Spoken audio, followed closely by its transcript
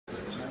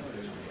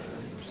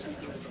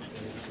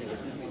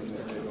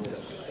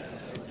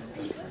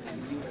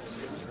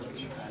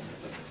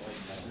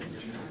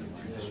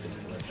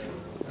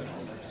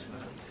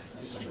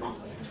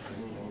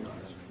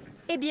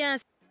Eh bien...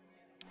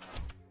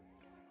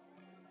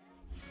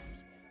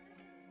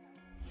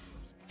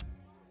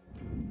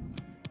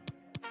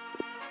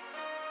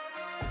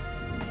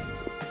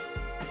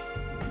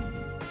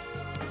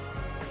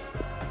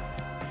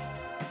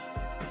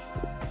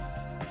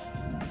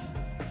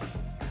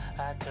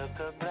 I took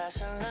a glass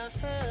and I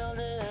filled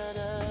it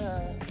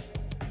up.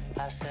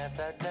 I sat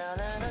back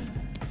down and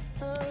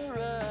the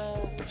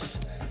rush.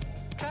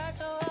 Tried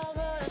so hard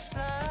but it's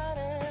not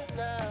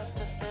enough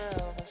to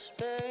fill the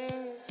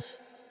space.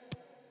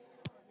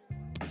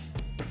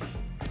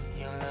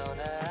 You know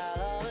that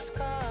I'll always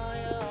call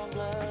your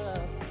bluff.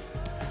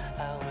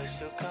 I wish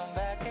you'd come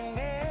back and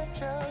get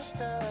your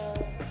stuff.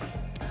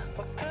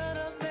 What could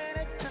have been,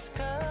 it just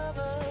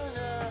covers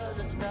up,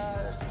 it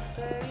starts to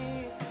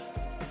fade.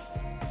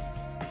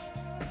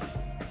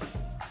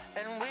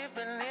 And we've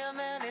been here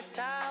many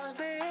times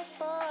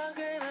before. I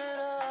gave it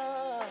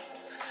up,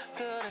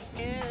 couldn't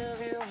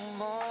give you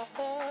more.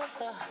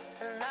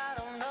 And I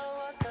don't know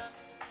what the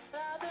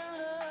I've been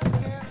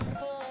looking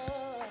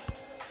for,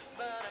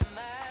 but I'm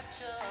at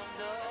your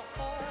door.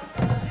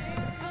 'Cause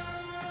even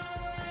though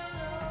you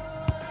know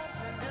I've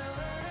been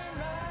doing it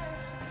right,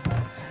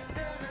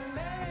 doesn't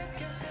make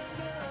you feel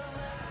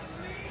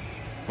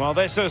good. Well,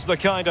 this is the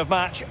kind of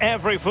match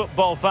every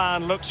football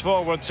fan looks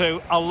forward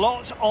to. A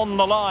lot on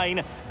the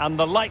line and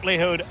the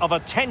likelihood of a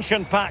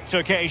tension-packed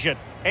occasion.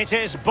 It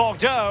is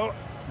Bordeaux.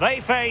 They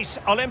face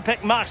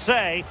Olympique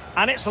Marseille,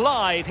 and it's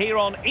live here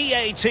on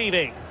EA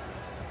TV.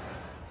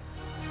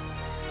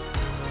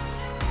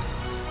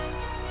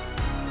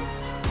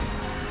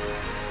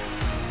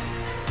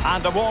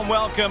 And a warm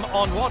welcome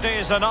on what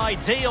is an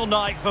ideal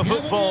night for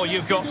football,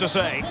 you've got to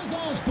say.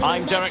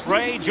 I'm Derek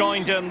Ray,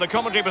 joined in the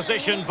commentary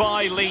position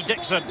by Lee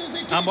Dixon.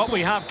 And what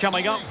we have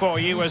coming up for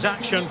you is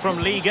action from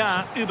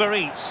Liga Uber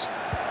Eats.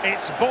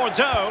 It's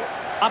Bordeaux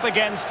up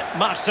against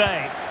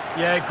Marseille.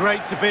 Yeah,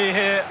 great to be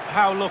here.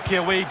 How lucky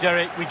are we,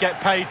 Derek? We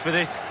get paid for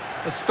this.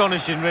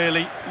 Astonishing,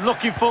 really.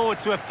 Looking forward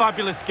to a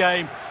fabulous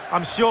game.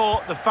 I'm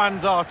sure the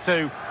fans are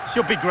too.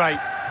 Should be great.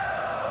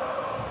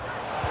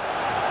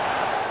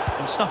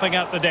 And snuffing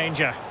out the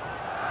danger.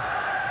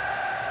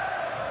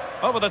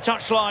 Over the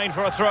touchline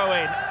for a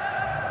throw-in.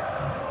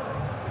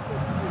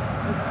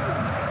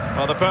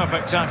 Well, the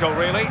perfect tackle,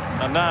 really.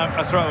 And now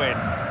a throw-in.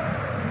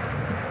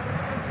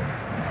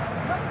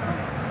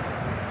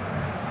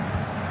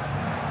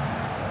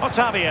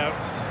 Otavio.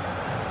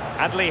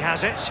 Adley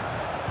has it.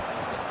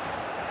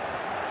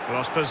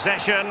 Lost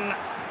possession.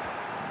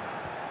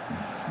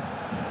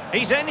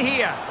 He's in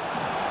here.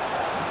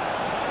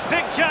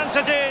 Big chance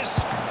it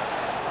is.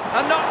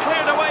 And not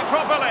cleared away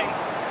properly.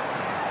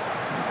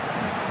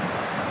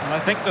 And I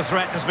think the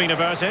threat has been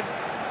averted.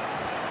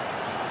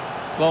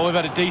 Well, we've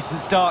had a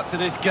decent start to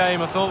this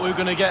game. I thought we were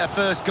going to get a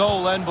first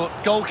goal then, but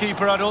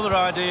goalkeeper had other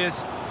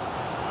ideas.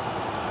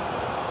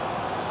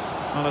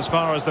 Well, as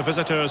far as the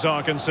visitors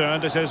are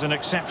concerned, it is an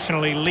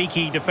exceptionally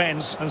leaky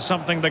defence and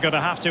something they're going to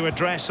have to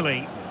address,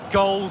 Lee.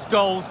 Goals,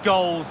 goals,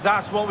 goals.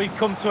 That's what we've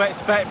come to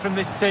expect from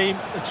this team.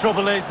 The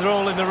trouble is they're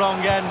all in the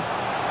wrong end.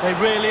 They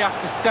really have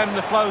to stem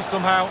the flow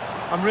somehow.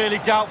 I'm really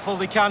doubtful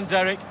they can,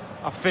 Derek.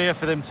 I fear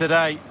for them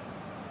today.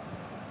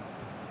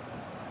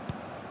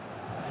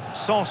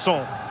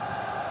 Saison.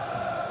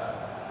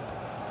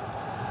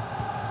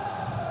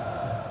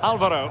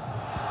 Alvaro.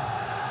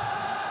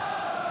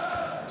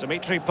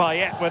 Dimitri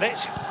Payet with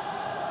it.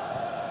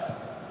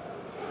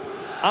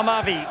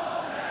 Amavi.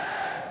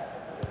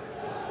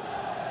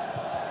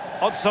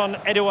 Hudson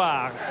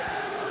Edouard.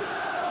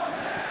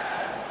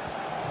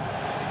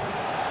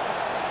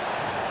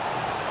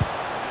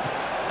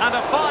 And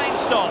a fine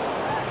stop.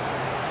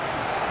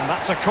 And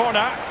that's a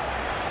corner.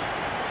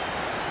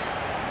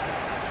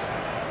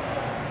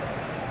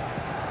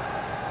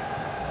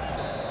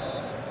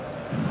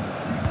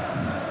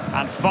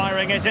 And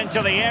firing it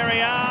into the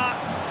area.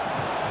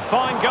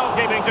 Fine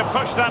goalkeeping to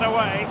push that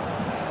away.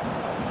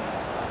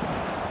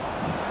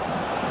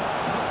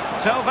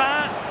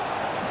 Thauvin.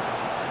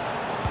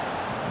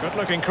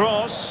 Good-looking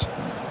cross.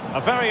 A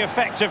very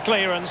effective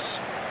clearance.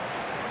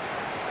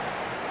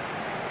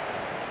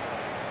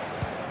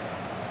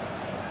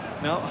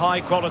 No,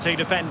 high-quality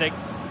defending.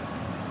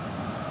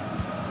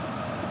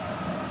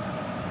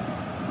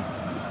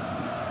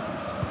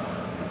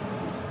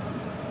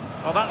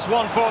 Well, that's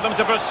one for them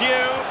to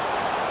pursue.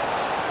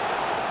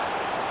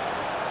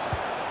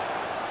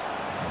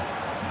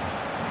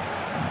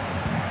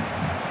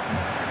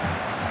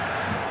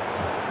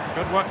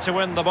 Good work to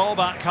win the ball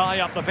back high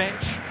up the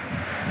pitch.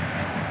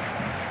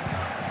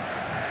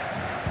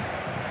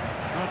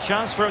 A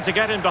chance for him to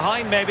get in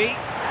behind, maybe.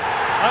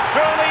 A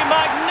truly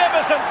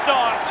magnificent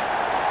start.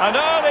 An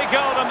early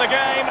goal in the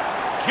game.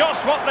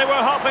 Just what they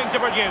were hoping to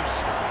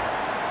produce.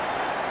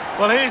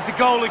 Well, here's the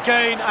goal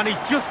again, and he's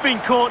just been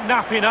caught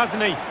napping,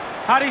 hasn't he?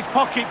 Had his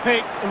pocket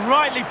picked and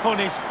rightly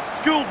punished.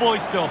 Schoolboy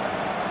stuff.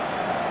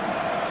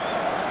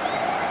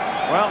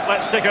 Well,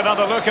 let's take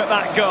another look at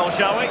that goal,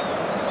 shall we?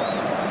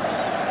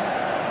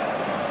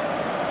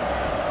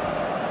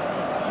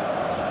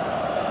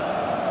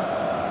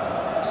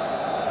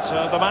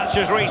 So the match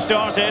has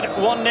restarted,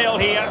 1-0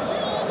 here.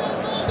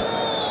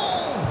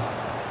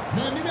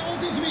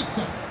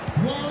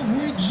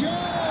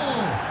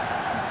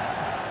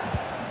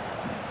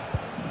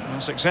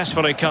 Well,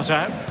 successfully cut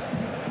out.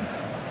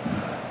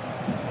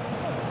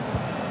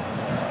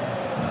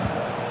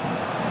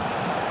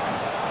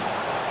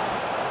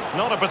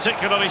 Not a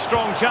particularly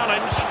strong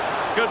challenge.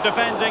 Good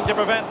defending to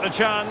prevent the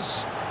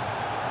chance.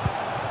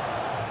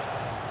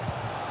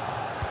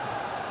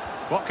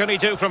 What can he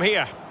do from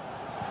here?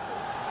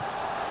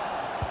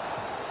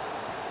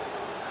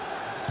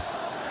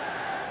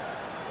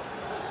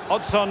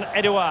 Hudson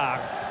Edouard.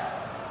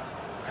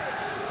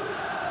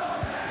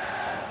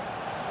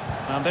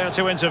 And there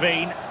to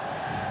intervene.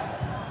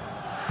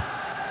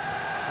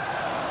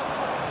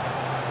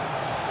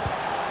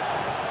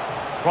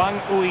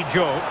 Hwang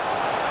Ui-jo.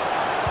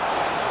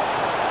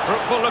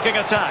 Fruitful looking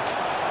attack.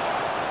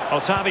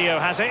 Otavio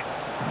has it.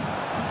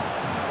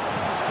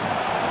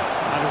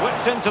 And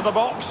whipped into the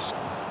box.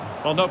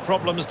 Well, no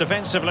problems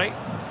defensively.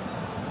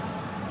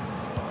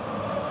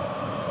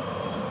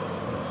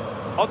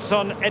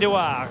 Hudson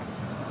Edouard.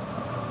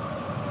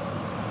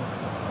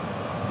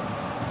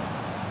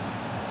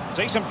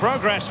 Decent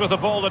progress with the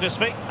ball at his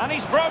feet. And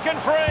he's broken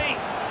free.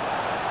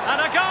 And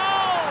a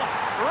goal!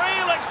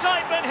 Real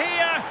excitement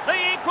here.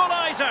 The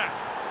equaliser.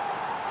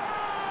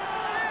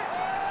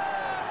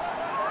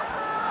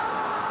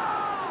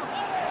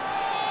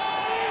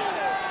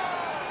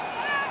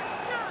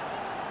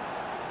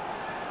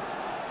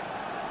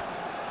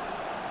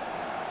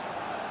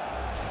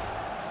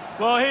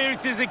 Well, here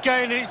it is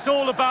again, and it's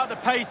all about the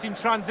pace in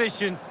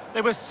transition.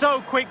 They were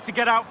so quick to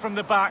get out from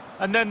the back,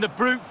 and then the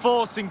brute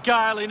force and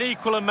guile in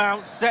equal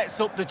amounts sets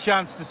up the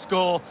chance to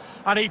score.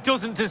 And he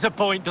doesn't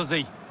disappoint, does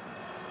he?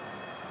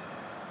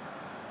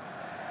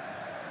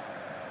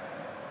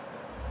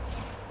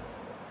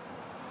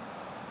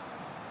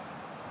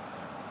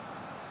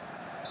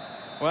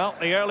 Well,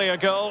 the earlier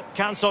goal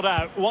cancelled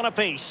out. One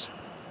apiece.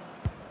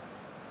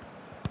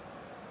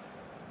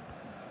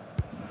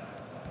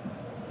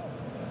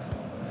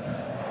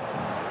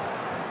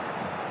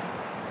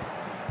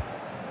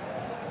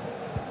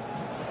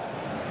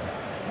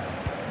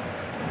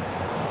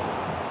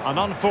 An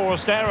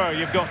unforced error,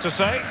 you've got to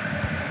say.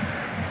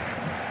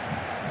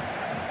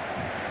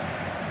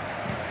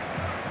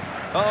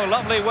 Oh,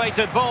 lovely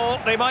weighted ball.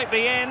 They might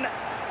be in.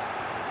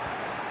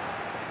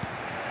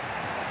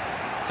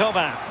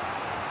 Thauvin.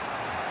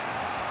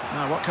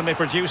 Now, what can they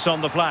produce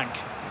on the flank?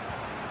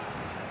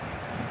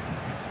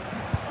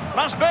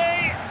 Must be!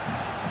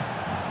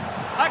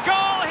 A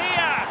goal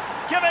here!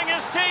 Giving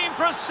his team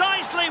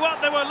precisely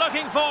what they were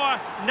looking for.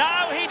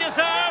 Now he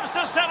deserves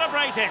to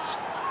celebrate it.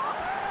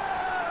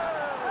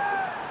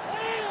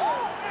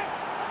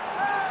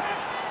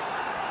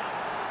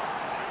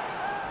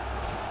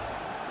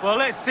 Well,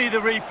 let's see the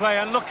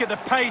replay and look at the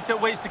pace at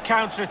which the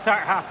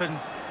counter-attack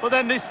happens. But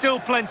then there's still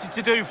plenty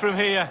to do from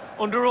here.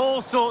 Under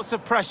all sorts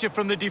of pressure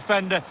from the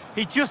defender,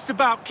 he just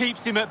about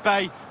keeps him at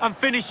bay and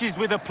finishes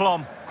with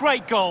aplomb.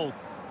 Great goal.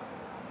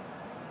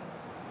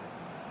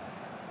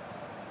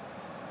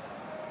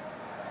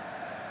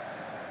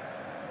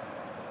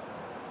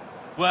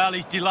 Well,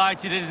 he's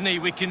delighted, isn't he?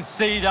 We can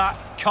see that.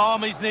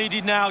 Calm is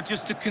needed now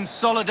just to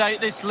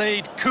consolidate this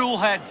lead. Cool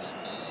heads.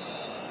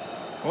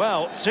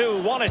 Well,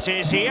 2-1 it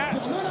is here.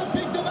 Pour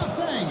l'Olympique de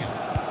Marseille,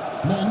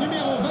 le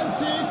numéro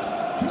 26,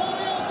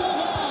 Florian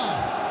Thauvin.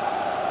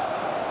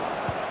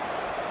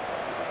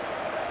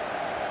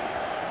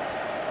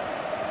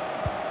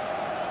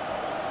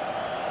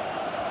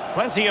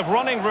 Plenty of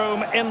running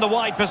room in the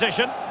wide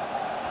position.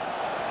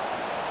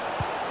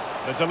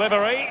 The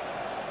delivery,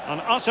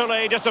 an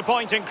utterly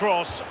disappointing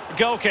cross.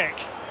 Goal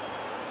kick.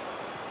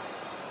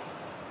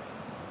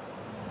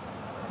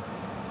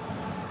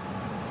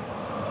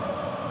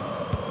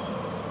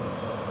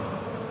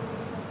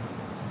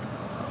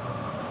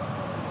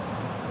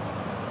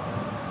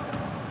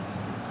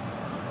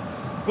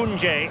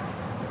 Punje.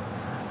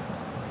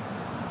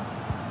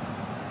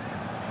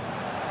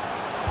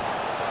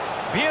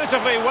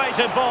 Beautifully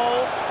weighted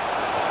ball.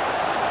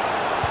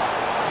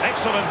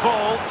 Excellent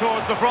ball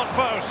towards the front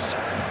post.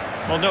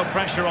 Well, no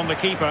pressure on the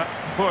keeper.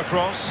 Poor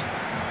cross.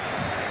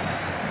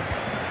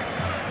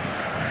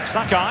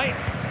 Sakai.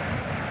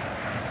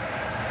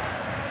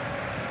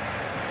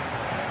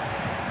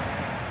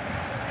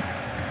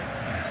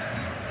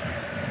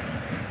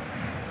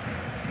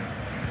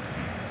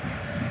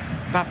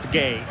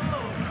 Pape.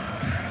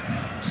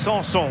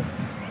 Saison.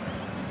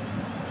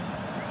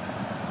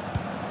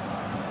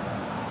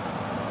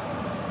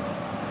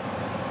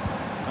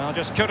 Well,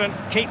 just couldn't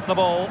keep the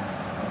ball.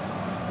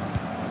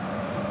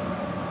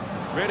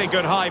 Really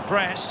good high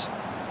press.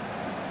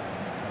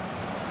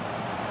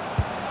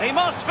 He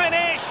must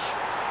finish!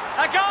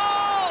 A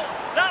goal!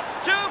 That's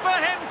 2 for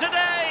him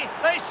today!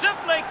 They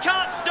simply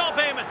can't stop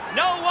him!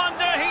 No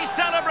wonder he's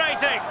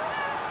celebrating!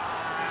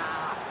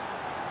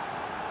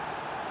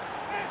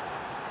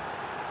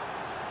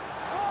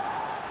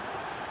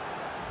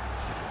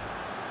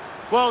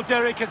 Well,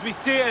 Derek, as we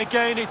see it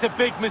again, it's a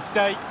big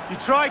mistake. You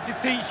try to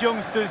teach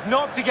youngsters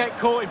not to get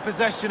caught in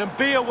possession and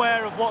be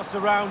aware of what's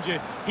around you.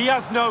 He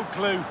has no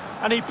clue,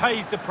 and he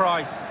pays the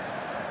price.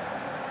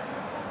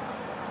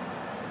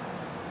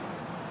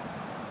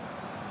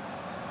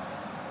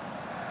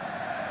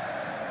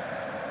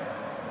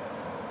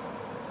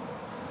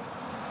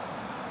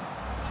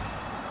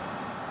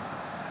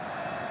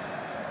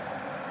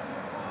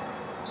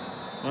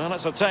 Well,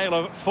 it's a tale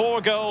of 4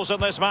 goals in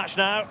this match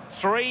now.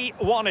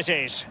 3-1 it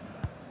is.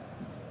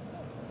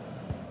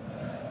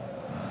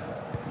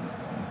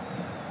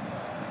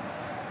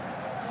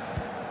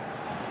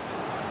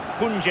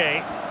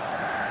 Punje.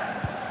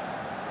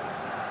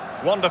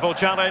 Wonderful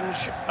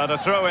challenge and a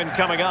throw-in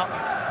coming up.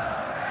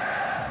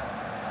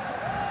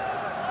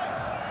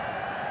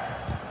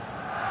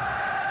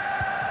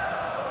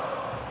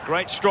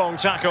 Great strong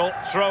tackle,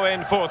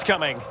 throw-in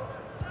forthcoming.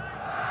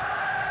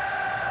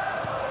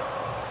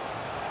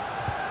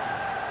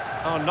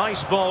 Oh,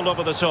 nice ball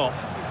over the top.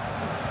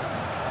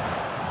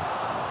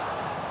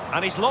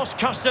 And he's lost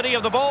custody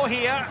of the ball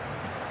here.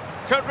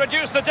 Could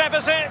reduce the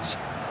deficit.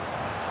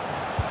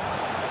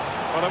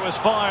 Well, it was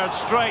fired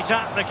straight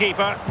at the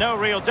keeper. No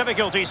real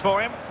difficulties for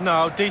him.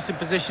 No, decent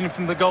position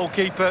from the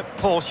goalkeeper.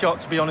 Poor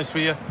shot, to be honest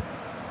with you.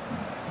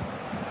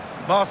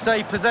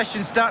 Marseille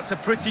possession stats are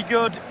pretty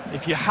good.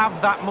 If you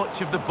have that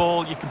much of the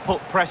ball, you can put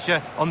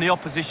pressure on the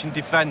opposition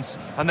defence.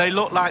 And they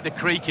look like they're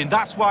creaking.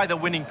 That's why they're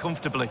winning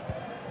comfortably.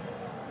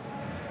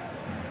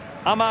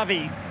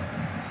 Amavi.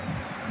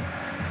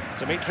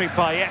 Dimitri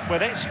Payet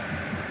with it.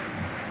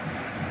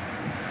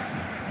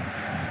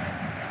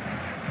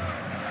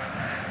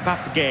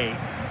 Papgay.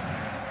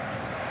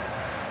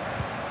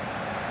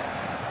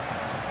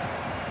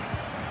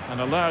 An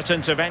alert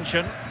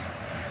intervention.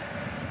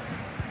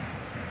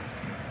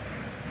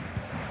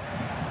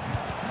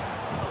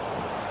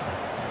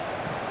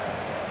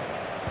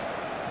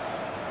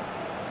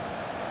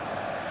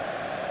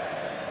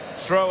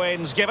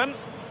 Throw-ins given.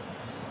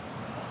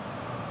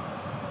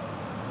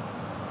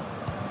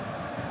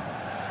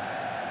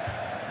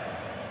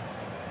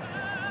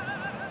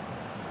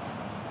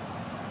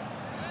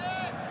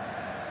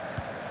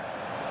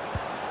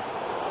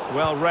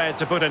 Well read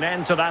to put an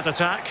end to that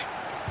attack.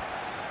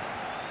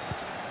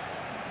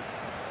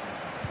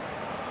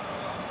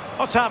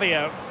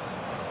 Otavio.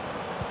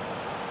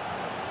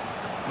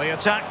 The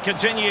attack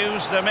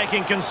continues. They're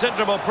making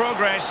considerable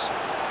progress.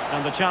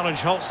 And the challenge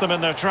halts them in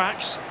their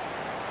tracks.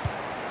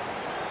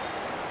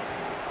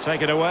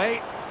 Take it away.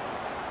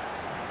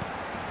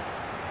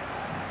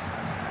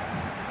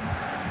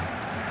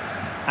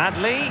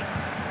 Adli.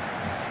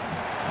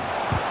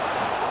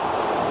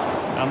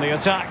 And the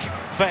attack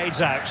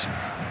fades out.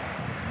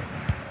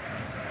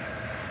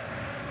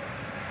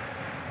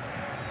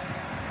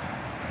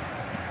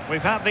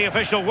 We've had the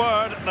official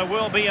word. There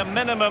will be a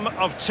minimum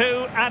of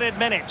 2 added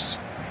minutes.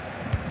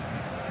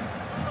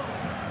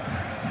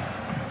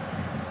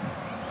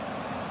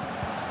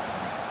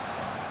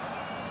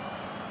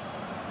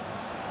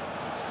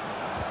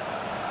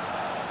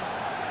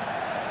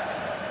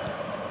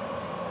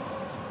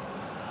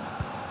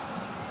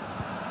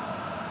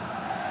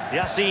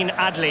 Yassine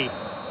Adli.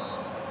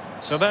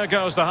 So there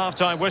goes the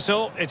half-time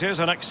whistle. It is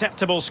an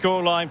acceptable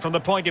scoreline from the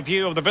point of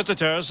view of the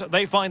visitors.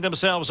 They find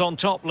themselves on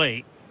top,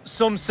 Lee.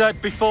 Some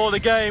said before the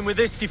game, with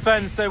this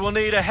defence, they will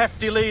need a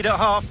hefty lead at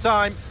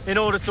half-time in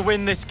order to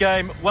win this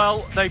game.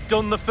 Well, they've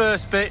done the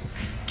first bit.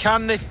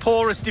 Can this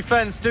porous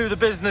defence do the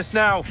business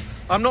now?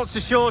 I'm not so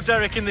sure,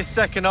 Derek, in this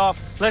second half.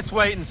 Let's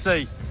wait and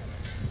see.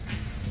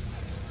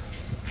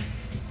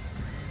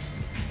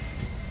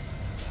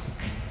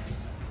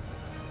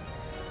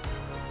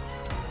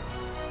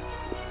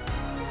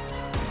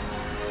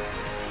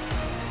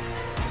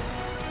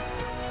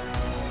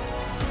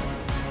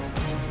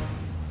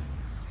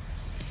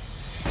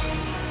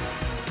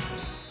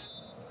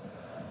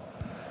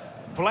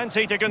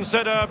 Plenty to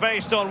consider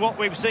based on what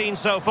we've seen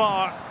so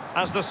far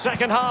as the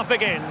second half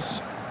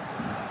begins.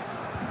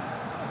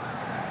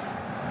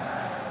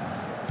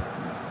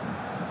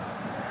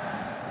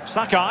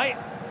 Sakai.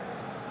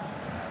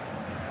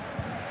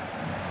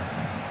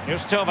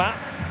 Here's Tova.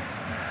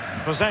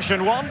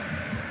 Possession 1.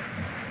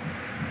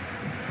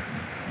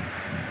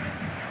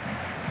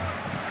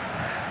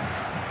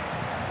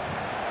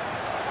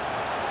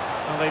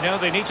 Well, they know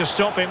they need to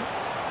stop him.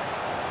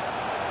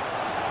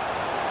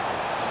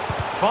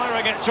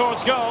 Firing it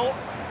towards goal.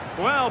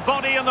 Well,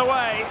 body in the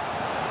way.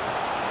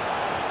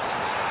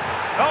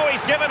 Oh,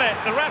 he's given it.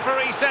 The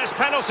referee says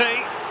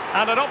penalty.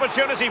 And an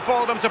opportunity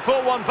for them to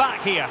pull one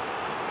back here.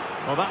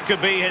 Well, that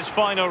could be his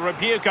final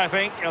rebuke, I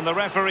think. And the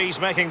referee's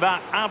making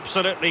that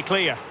absolutely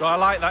clear. Well, I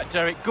like that,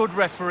 Derek. Good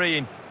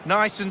refereeing.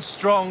 Nice and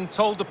strong.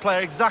 Told the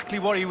player exactly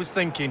what he was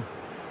thinking.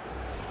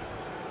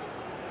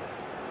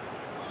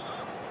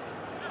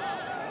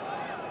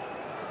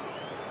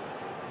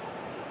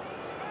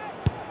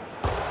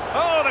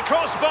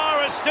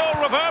 Crossbar is still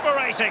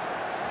reverberating.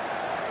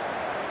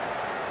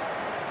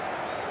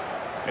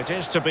 It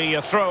is to be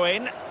a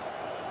throw-in.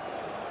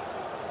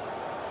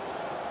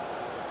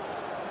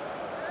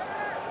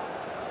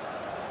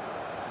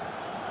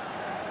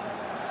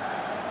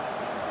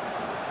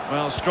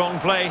 Well, strong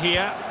play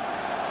here.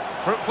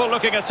 Fruitful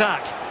looking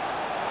attack.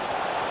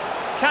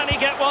 Can he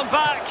get one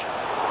back?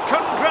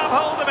 Couldn't grab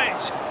hold of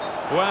it.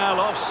 Well,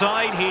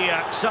 offside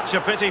here. Such a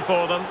pity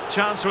for them.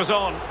 Chance was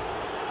on.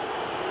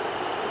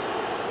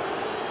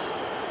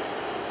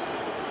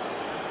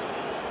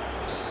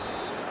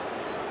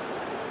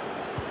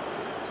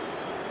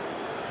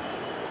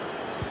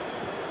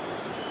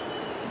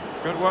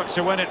 Good work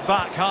to win it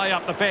back high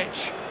up the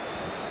pitch.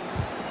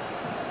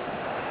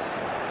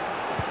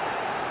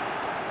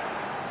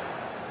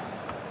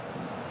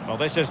 Well,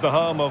 this is the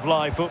home of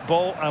live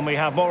football, and we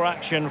have more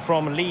action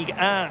from Ligue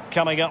 1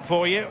 coming up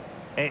for you.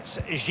 It's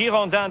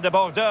Girondins de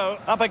Bordeaux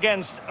up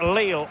against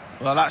Lille.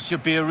 Well, that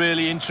should be a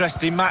really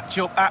interesting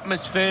match-up.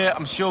 Atmosphere,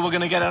 I'm sure we're going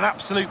to get an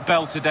absolute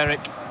belter, Derek.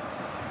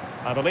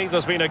 I believe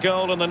there's been a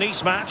goal in the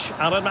Nice match.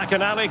 Alan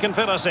McInally can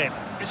fill us in.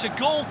 It's a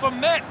goal for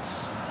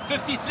Metz.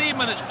 53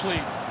 minutes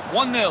played.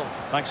 1-0.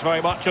 Thanks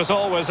very much as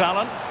always,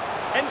 Alan.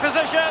 In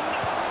position.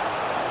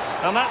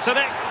 And that's it.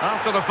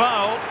 After the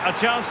foul, a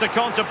chance to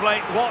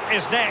contemplate what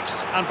is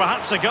next, and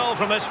perhaps a goal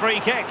from this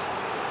free kick.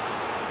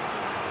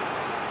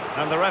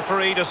 And the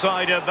referee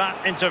decided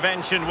that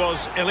intervention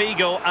was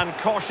illegal and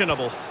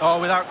cautionable. Oh,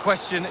 without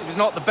question, it was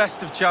not the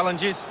best of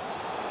challenges.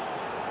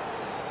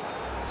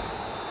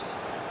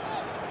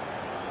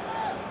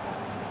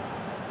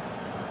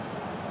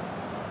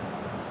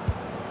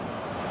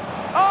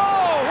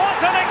 Oh,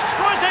 what an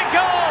exquisite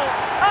goal!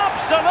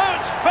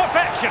 Absolute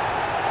perfection!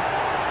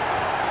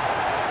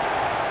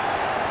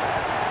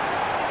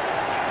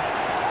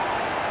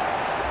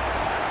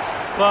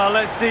 Well,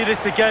 let's see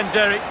this again,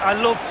 Derek. I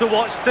love to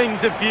watch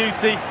things of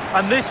beauty,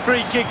 and this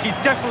free kick is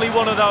definitely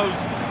one of those.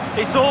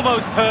 It's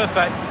almost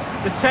perfect.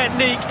 The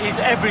technique is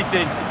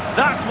everything.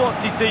 That's what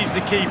deceives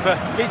the keeper.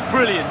 It's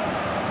brilliant.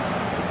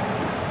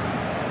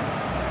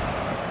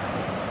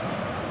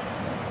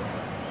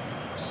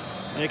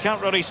 You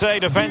can't really say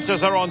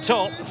defences are on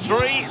top.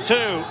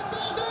 3-2.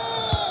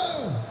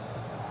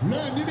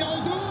 Le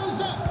numéro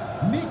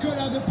 12,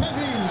 Nicolas de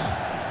Paville.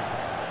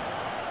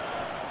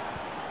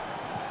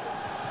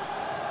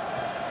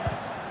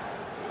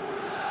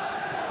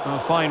 A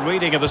fine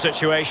reading of the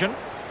situation.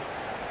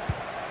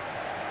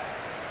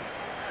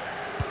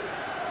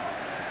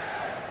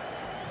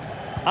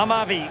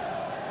 Amavi.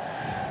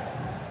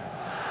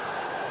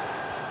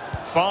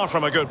 Far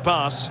from a good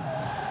pass.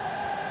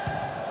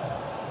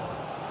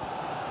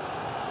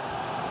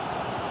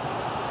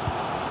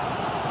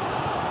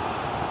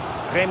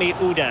 Rémi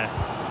Oudin.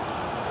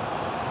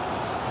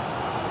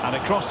 And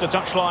across the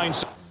touchline.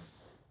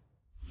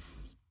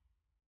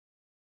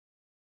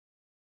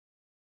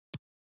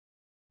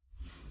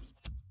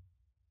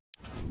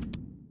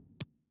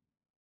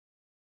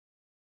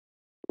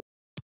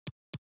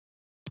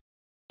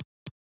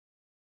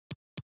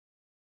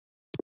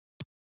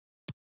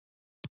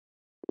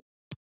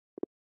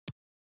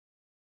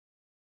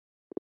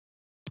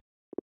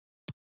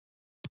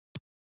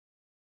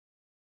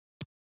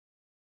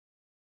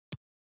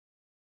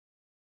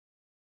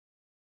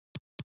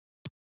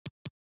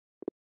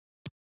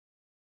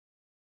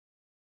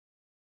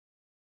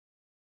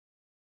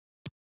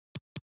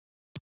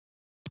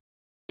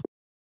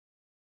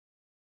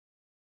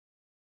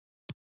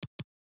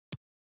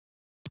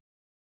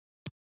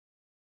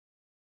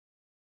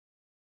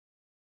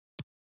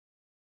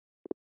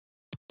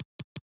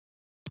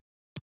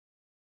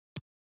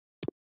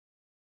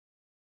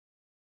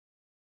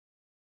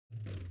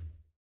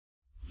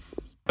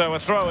 So a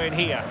throw in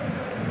here.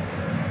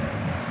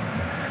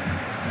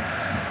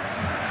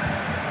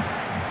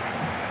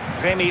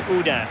 Rémi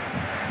Oudin.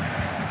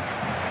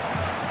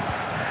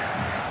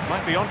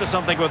 Might be onto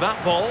something with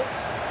that ball.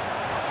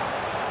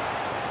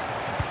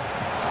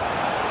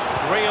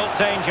 Real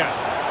danger.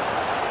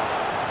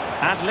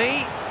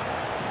 Adli.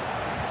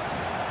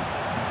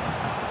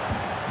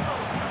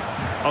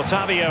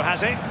 Otavio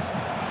has it.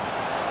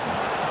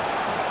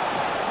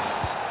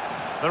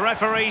 The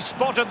referee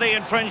spotted the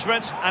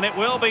infringement, and it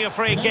will be a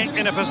free kick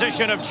in a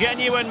position of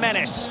genuine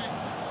menace.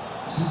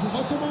 Nous vous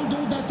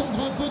recommandons d'attendre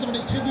un peu dans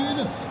les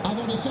tribunes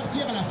avant de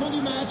sortir à la fin du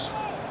match.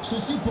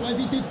 Ceci pour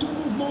éviter tout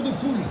mouvement de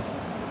foule.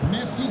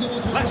 Merci de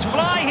votre Let's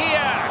fly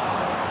here.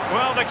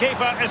 Well, the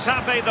keeper is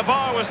happy the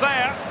bar was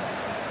there.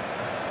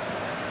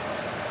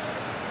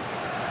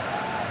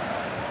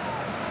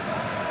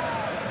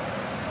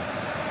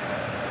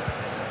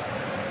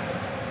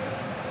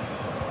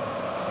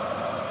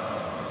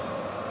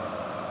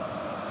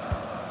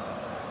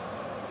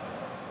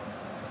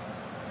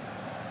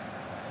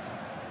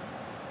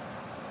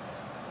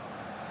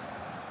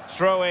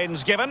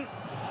 Throw-ins given.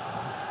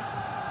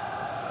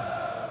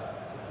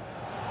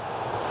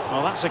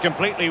 Well, that's a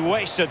completely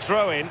wasted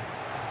throw-in.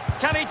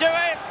 Can he do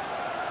it?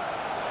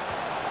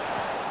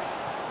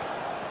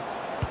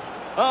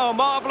 Oh,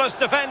 marvellous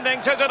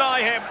defending to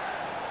deny him.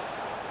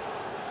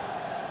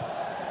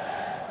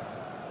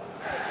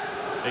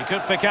 He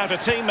could pick out a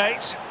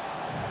teammate.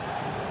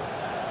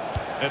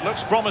 It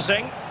looks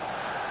promising.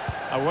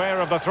 Aware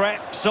of the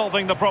threat,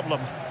 solving the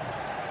problem.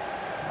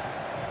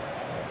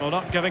 Well,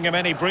 not giving him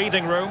any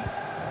breathing room.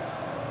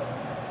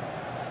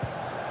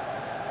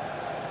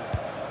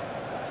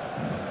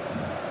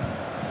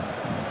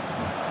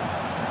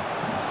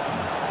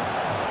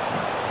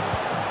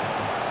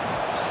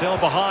 Still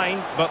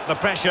behind, but the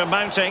pressure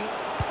mounting.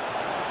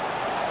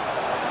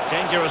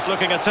 Dangerous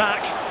looking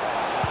attack.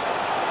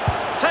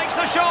 Takes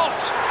the shot.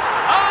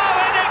 Oh,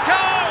 and it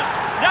goes!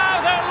 Now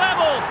they're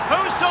level.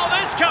 Who saw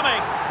this coming?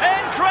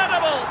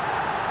 Incredible!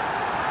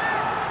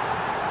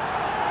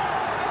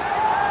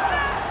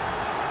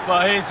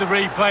 Well, here's the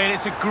replay, and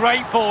it's a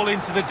great ball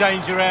into the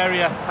danger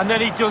area. And then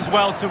he does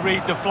well to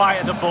read the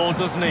flight of the ball,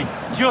 doesn't he?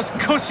 Just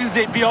cushions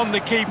it beyond the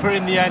keeper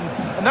in the end.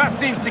 And that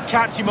seems to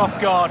catch him off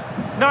guard.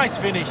 Nice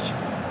finish.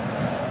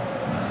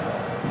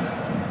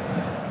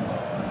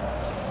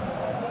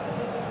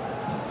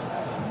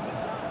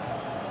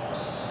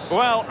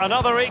 Well,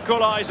 another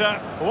equaliser.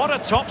 What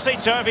a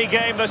topsy-turvy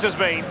game this has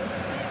been.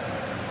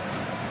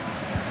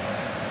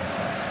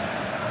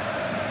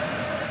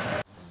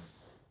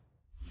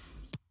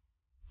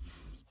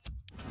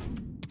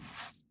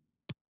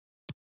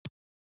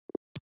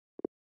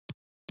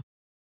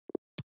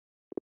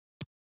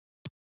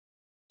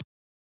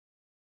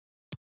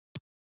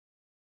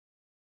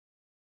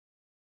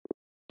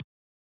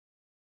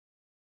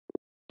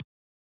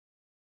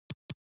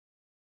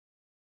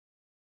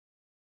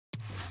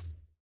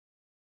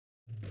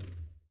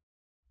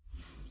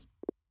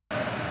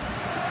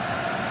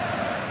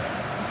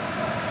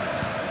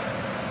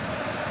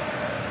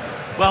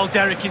 Well,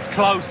 Derek, it's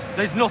close.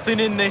 There's nothing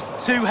in this.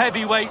 Two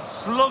heavyweights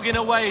slugging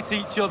away at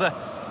each other.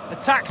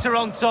 Attacks are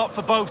on top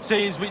for both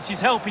teams, which is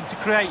helping to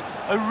create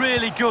a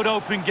really good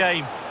open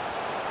game.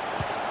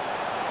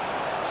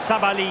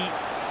 Sabali.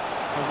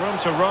 A room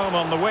to roam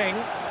on the wing.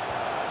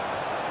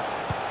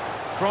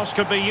 Cross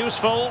could be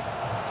useful.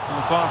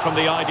 And far from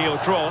the ideal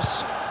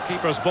cross.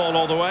 Keeper's ball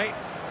all the way.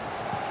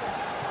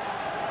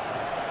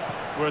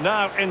 We're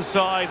now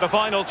inside the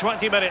final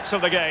 20 minutes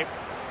of the game.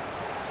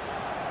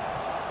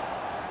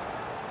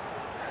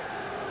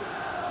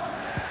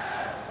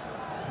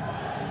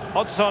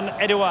 Hudson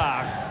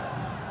Edouard.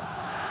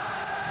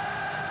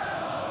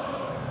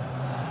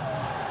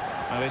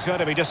 Well, he's going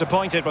to be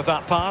disappointed with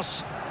that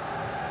pass.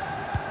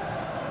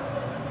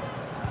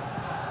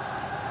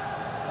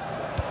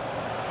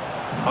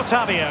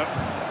 Otavio.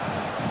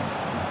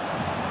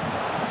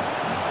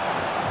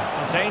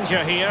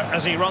 Danger here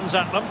as he runs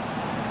at them.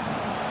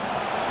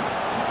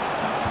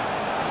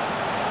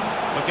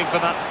 Looking for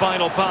that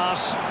final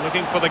pass,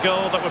 looking for the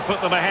goal that would put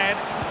them ahead.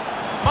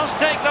 Must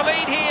take the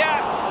lead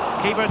here.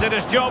 Keeper did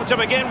his job to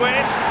begin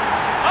with.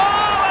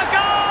 Oh, a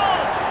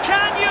goal!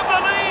 Can you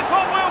believe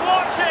what we're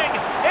watching?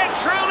 It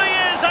truly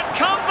is a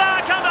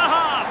comeback and a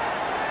half.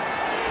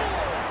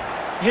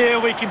 Here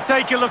we can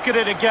take a look at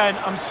it again.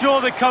 I'm sure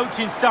the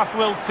coaching staff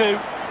will too.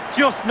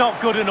 Just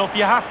not good enough,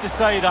 you have to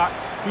say that.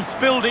 He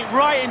spilled it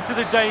right into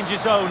the danger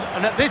zone,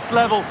 and at this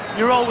level,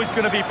 you're always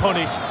going to be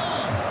punished.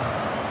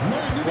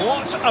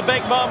 What a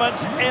big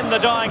moment in the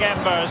dying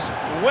embers.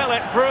 Will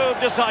it prove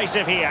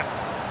decisive here?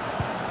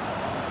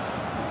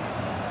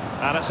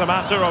 And it's a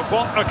matter of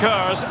what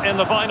occurs in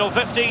the final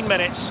 15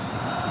 minutes.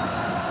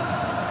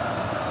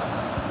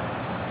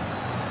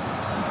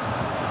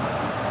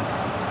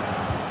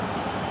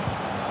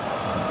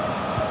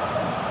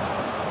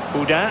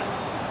 Oudin.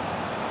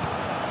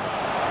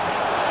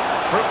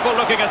 Fruitful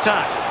looking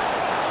attack.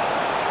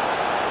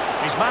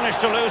 He's managed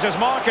to lose his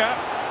marker.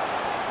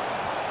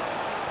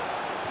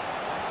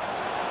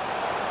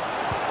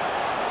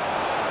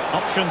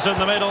 Options in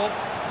the middle.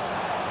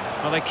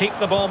 Well, they keep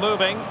the ball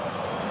moving.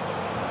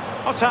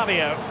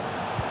 Otavio.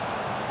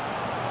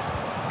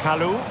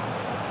 Kalou.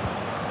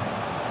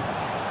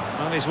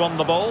 And he's won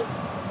the ball.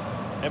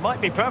 It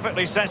might be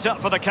perfectly set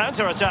up for the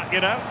counter-attack,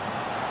 you know.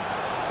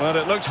 Well,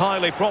 it looked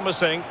highly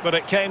promising, but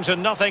it came to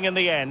nothing in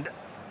the end.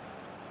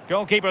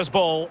 Goalkeeper's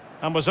ball,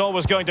 and was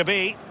always going to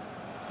be.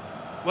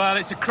 Well,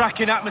 it's a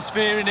cracking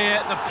atmosphere in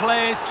here. The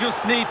players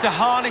just need to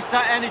harness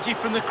that energy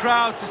from the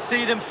crowd to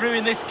see them through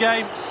in this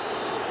game.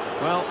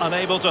 Well,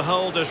 unable to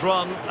hold his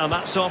run, and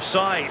that's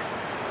offside.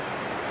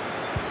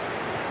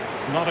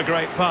 Not a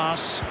great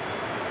pass.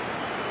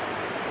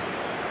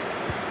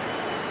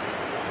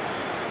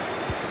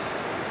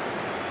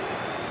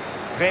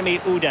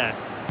 Rémi Oudin.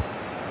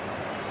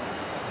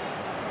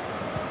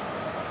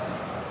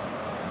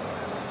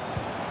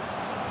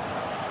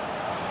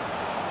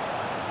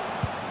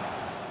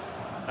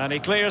 And he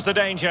clears the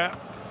danger.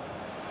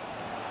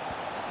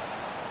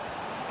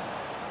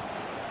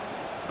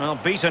 Well,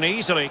 beaten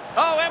easily.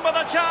 Oh, in with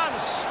a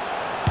chance.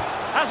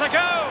 Has a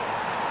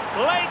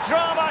go. Late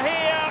drama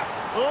here.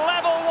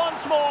 Level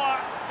once more.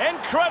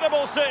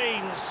 Incredible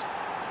scenes.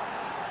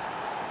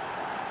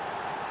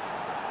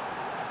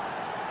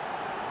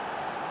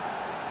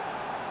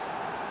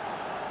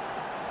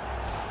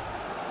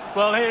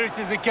 Well, here it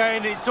is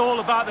again. It's all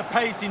about the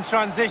pace in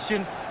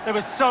transition. They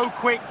were so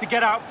quick to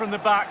get out from the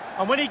back.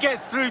 And when he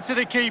gets through to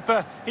the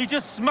keeper, he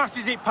just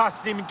smashes it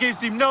past him and gives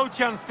him no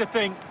chance to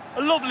think.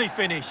 A lovely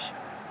finish.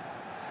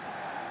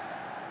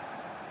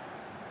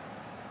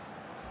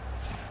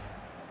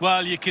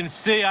 Well, you can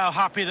see how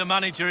happy the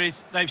manager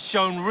is. They've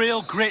shown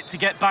real grit to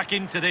get back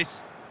into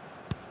this.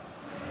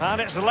 And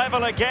it's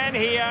level again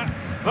here.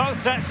 Both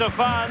sets of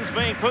fans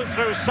being put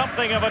through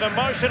something of an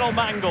emotional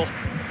mangle.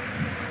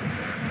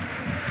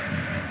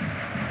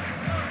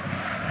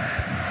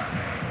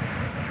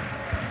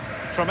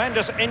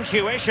 Tremendous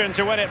intuition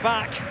to win it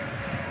back.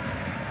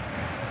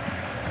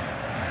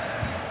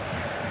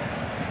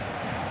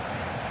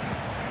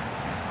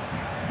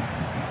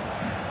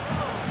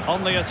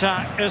 On the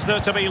attack, is there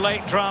to be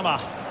late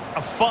drama?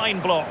 A fine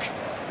block.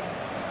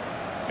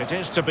 It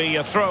is to be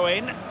a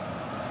throw-in.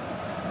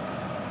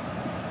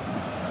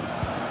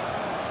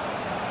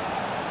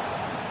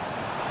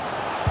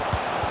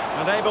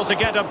 And able to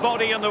get a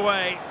body in the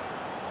way.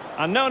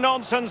 A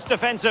no-nonsense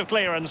defensive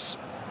clearance.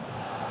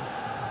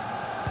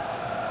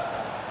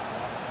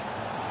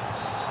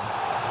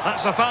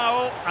 That's a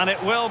foul, and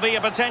it will be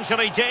a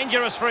potentially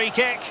dangerous free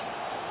kick.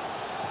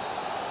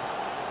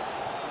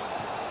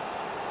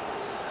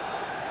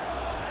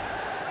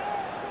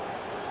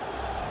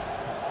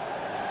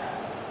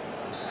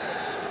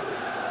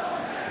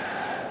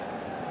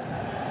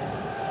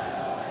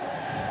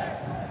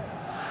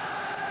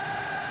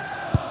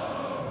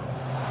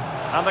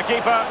 And the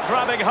keeper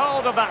grabbing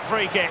hold of that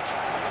free kick.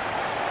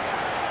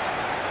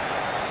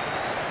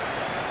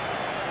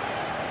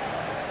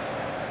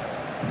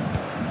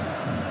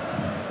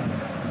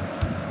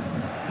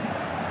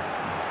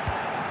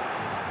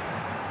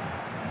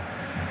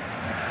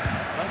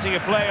 Plenty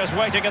of players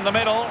waiting in the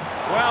middle.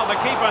 Well, the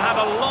keeper had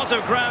a lot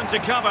of ground to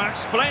cover.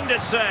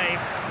 Splendid save.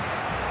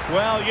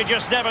 Well, you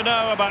just never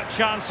know about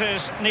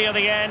chances near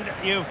the end.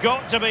 You've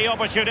got to be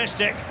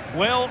opportunistic.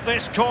 Will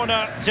this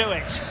corner do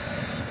it?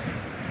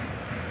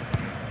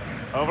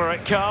 Over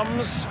it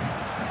comes.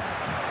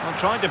 I'm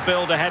trying to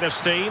build a head of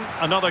steam.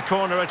 Another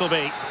corner it'll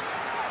be.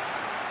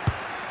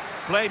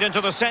 Played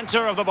into the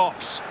centre of the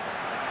box.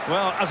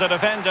 Well, as a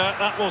defender,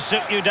 that will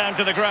sit you down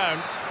to the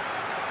ground.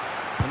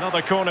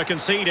 Another corner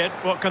conceded.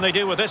 What can they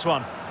do with this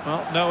one?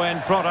 Well, no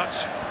end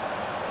product.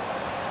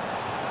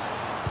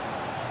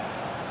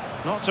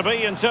 Not to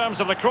be in terms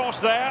of the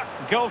cross there.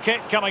 Goal kick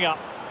coming up.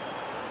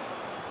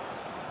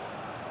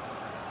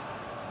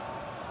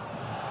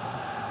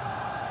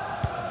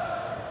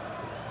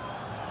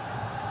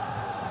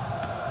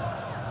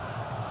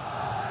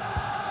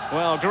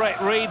 Well, great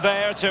read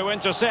there to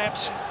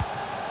intercept.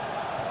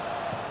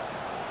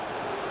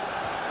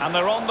 And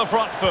they're on the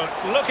front foot,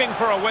 looking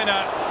for a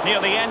winner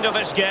near the end of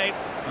this game.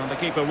 And the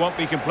keeper won't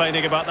be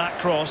complaining about that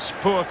cross.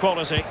 Poor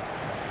quality.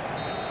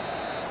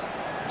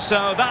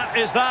 So that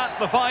is that,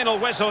 the final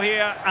whistle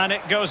here, and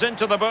it goes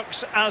into the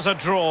books as a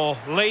draw.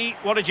 Lee,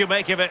 what did you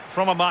make of it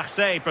from a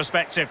Marseille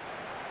perspective?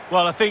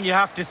 Well, I think you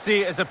have to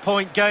see it as a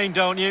point game,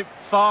 don't you?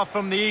 Far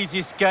from the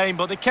easiest game,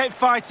 but they kept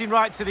fighting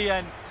right to the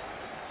end.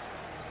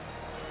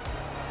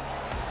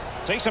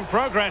 Decent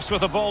progress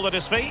with the ball at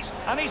his feet,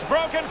 and he's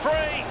broken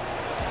free.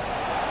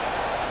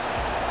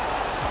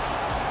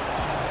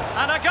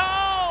 And a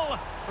goal!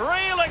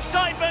 Real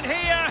excitement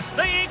here,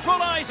 the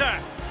equaliser.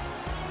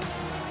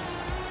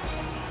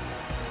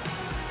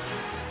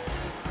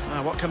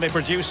 Now, what can they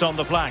produce on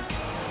the flank?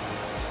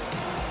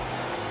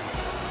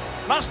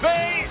 Must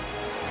be!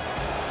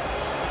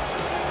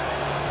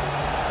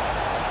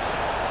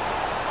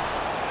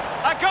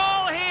 A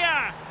goal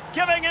here!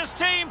 Giving his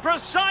team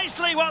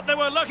precisely what they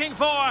were looking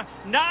for.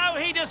 Now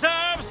he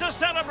deserves to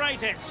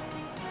celebrate it.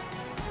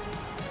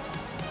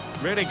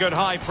 Really good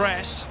high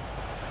press.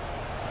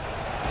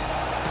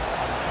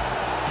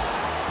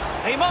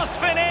 He must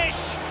finish.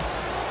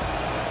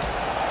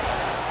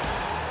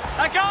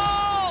 A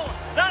goal!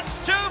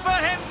 That's two for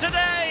him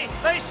today.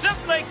 They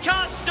simply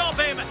can't stop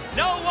him.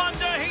 No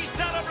wonder he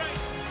celebrates.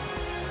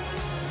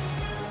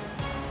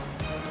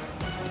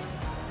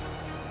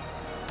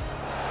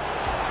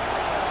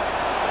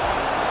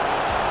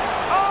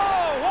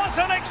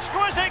 An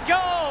exquisite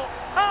goal!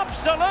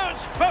 Absolute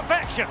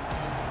perfection!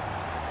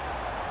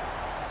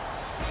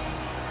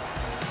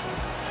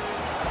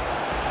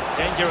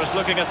 Dangerous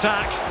looking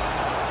attack.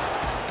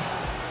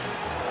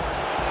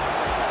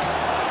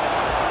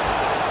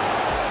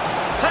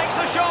 Takes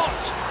the shot!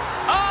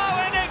 Oh,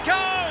 and it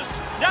goes!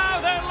 Now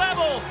they're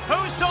level!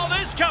 Who saw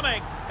this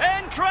coming?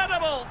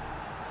 Incredible!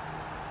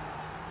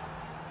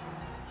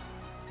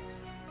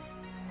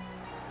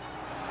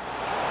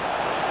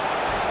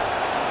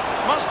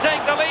 Must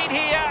take the lead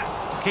here.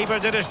 Keeper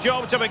did his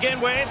job to begin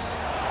with.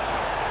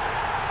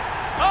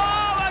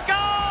 Oh, a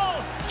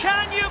goal!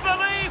 Can you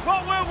believe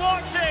what we're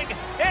watching?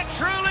 It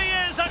truly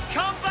is a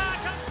comeback.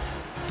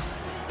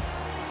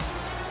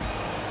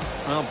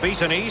 Well,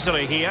 beaten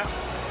easily here.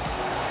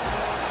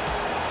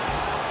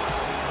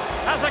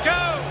 Has a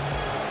go.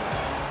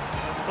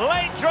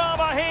 Late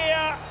drama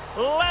here.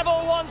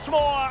 Level once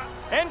more.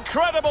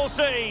 Incredible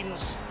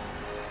scenes.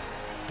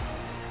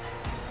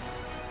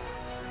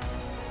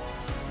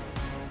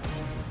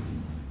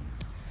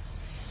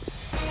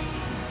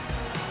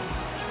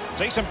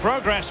 Decent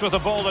progress with the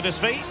ball at his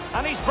feet,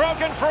 and he's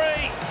broken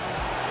free.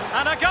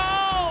 And a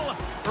goal!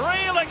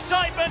 Real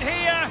excitement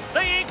here,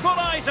 the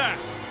equaliser.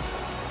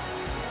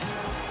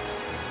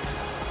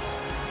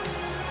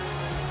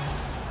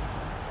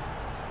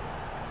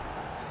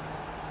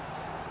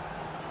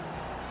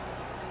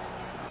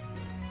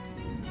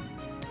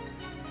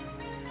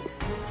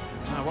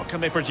 Now, what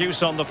can they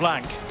produce on the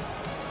flank?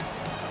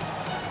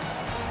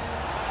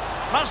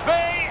 Must be!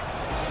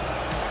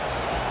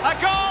 A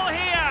goal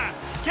here,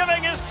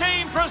 giving his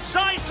team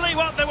precisely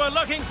what they were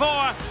looking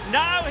for.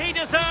 Now he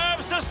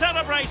deserves to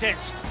celebrate it.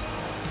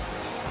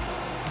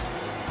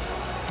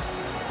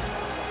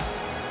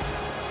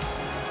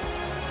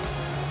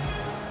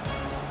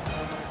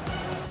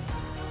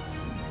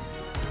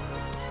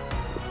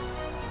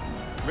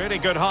 Really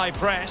good high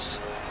press.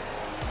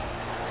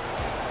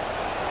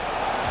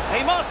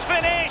 He must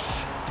finish.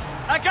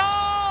 A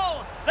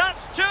goal!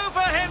 That's 2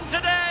 for him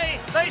today.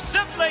 They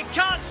simply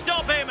can't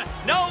stop him.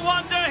 No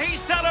wonder he's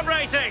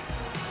celebrating.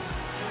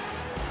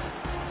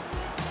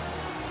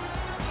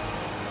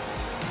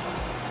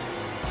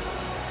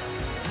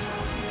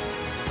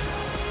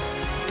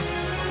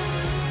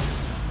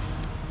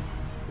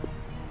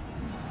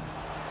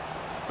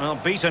 Well,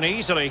 beaten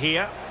easily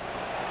here.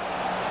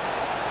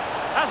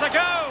 Has a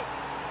go.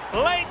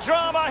 Late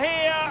drama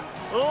here.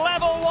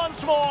 Level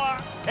once more.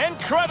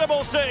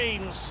 Incredible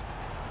scenes.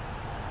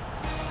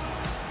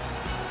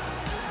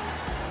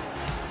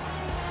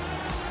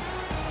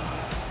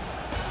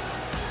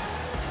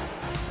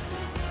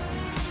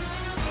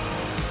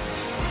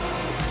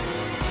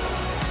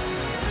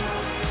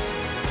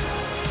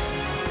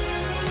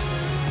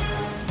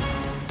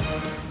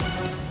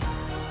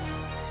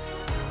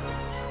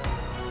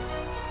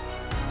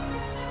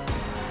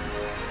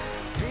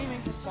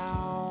 Dreaming to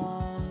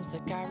sounds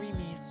that carry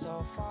me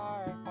so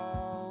far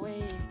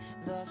away.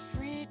 The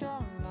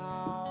freedom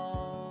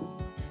now,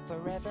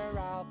 forever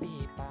I'll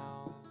be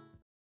bound.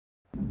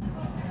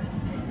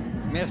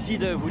 Merci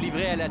de vous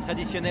livrer à la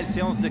traditionnelle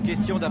séance de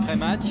questions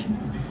d'après-match.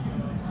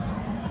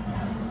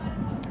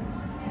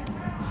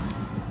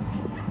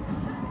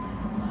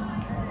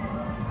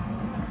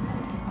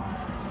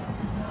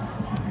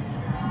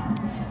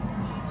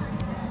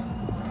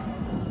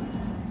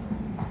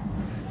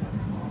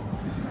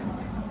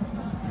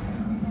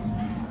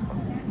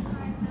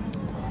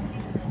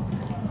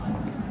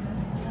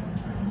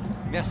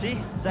 Merci,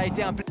 ça a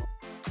été un plaisir.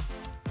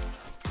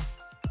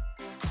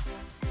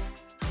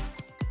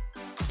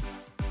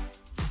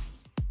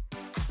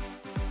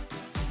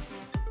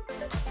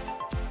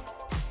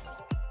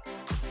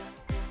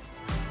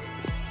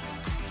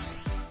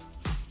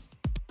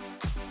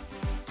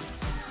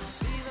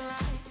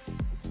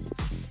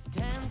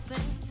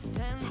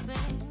 Dancing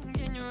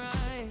in your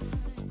eyes.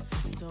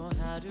 So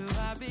how do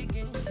I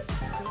begin to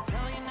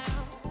tell you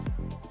now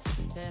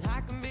that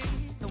I can be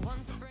the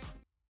one to bring.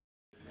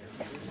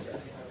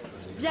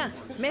 Bien,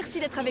 merci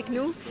d'être avec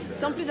nous.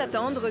 Sans plus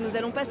attendre, nous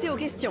allons passer aux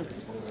questions.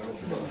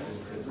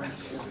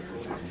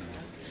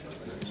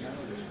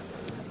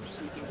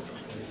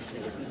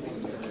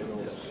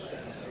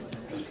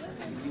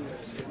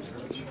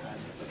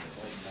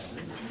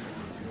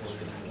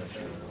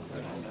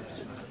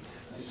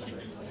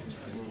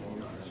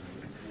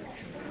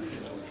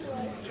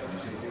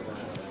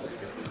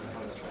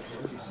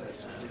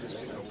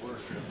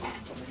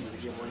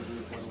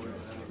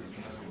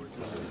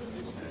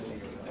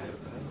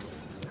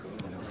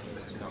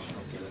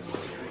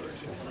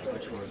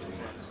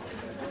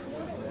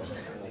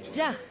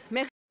 Bien,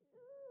 merci.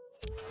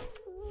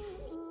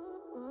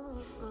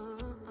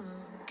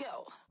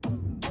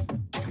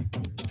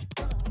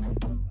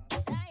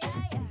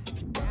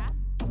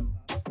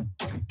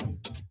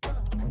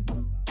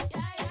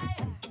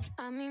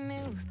 A mí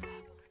me gusta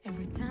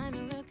every time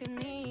you look at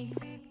me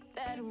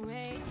that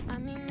way. A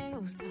mí me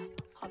gusta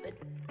all the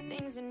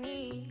things you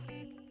need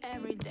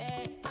every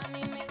day. A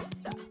mí me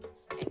gusta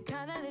en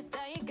cada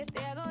detalle que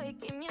te hago y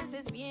que me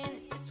haces bien.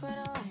 It's what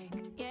I like,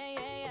 yeah,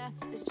 yeah, yeah.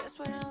 It's just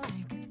what I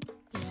like,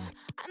 yeah.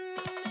 A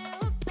mí me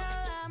gusta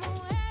las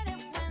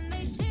mujeres when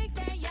they shake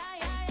that, yeah,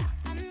 yeah,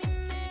 yeah. A mí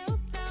me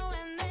gusta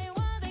when they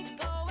want they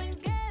go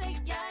and get it,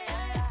 yeah,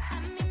 yeah, yeah.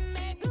 A mí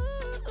me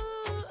gusta,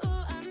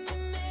 a mí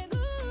me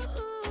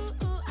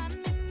gusta, a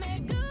mí me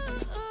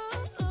gusta.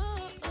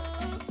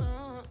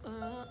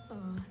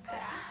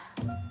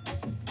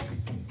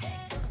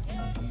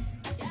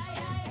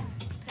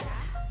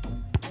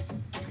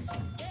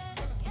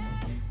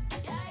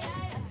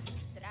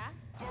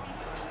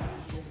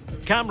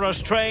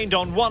 Cameras trained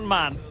on one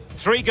man.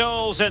 3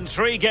 goals in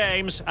 3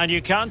 games, and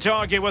you can't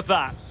argue with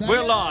that.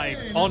 We're live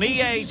on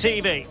EA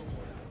TV.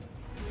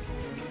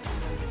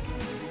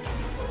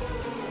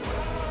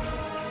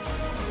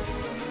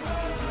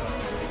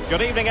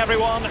 Good evening,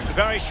 everyone.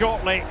 Very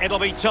shortly, it'll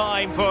be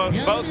time for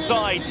both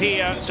sides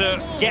here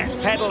to get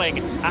pedalling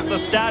at the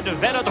Stade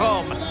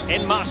Vélodrome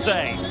in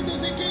Marseille.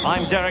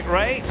 I'm Derek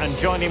Ray, and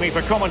joining me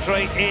for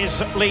commentary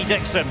is Lee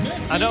Dixon.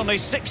 And only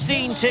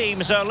 16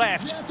 teams are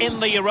left in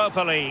the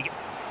Europa League.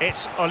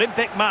 It's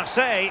Olympique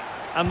Marseille,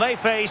 and they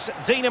face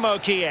Dynamo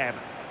Kiev.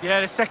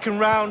 Yeah, the second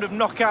round of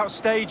knockout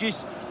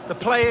stages. The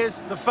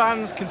players, the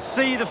fans can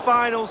see the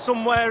final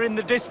somewhere in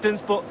the distance,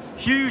 but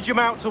huge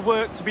amounts of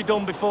work to be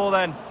done before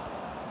then.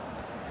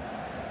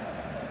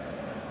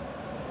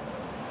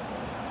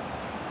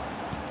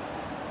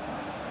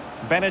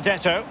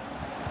 Benedetto.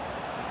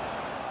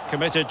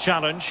 Committed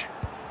challenge.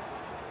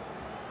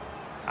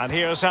 And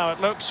here's how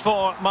it looks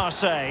for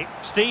Marseille.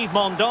 Steve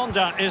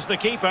Mondonda is the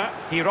keeper.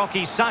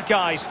 Hiroki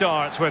Sakai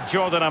starts with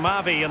Jordan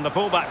Amavi in the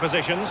fullback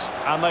positions.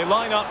 And they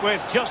line up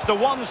with just the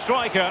one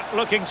striker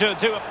looking to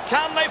do it.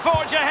 Can they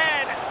forge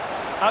ahead?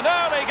 An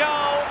early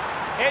goal.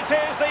 It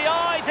is the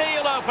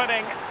ideal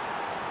opening.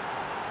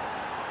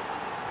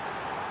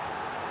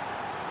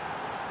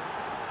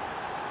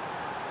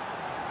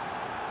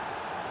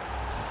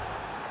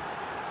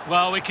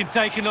 Well, we can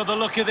take another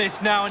look at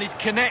this now, and he's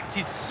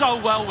connected so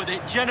well with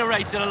it,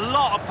 generated a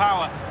lot of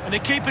power, and the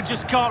keeper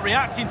just can't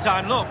react in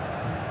time, look.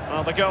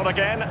 Well, the goal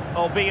again,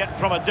 albeit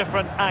from a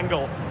different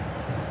angle.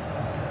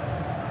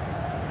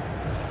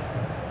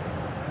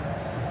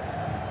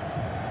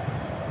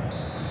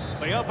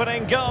 The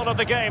opening goal of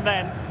the game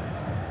then.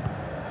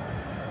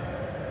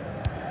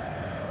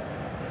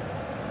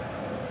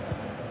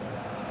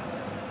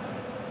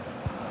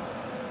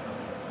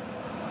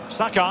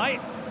 Sakai.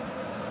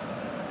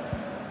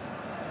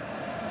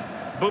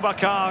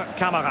 Boubacar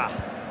Kamara.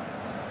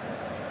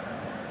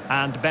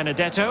 And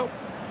Benedetto.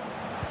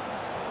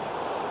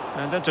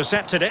 And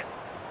intercepted it.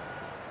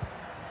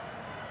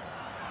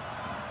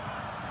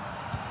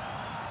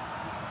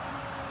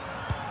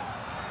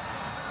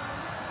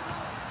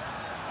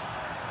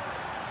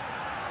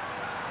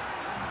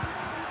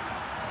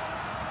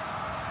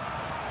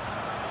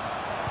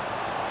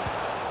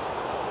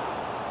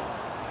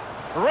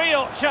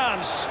 Real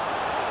chance.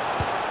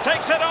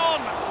 Takes it on.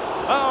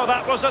 Oh,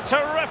 that was a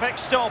terrific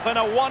stop in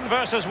a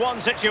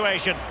 1-versus-1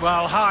 situation.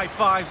 Well, high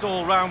fives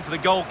all round for the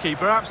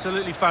goalkeeper.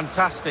 Absolutely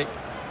fantastic.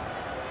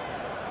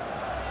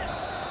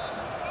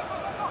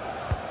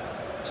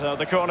 So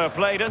the corner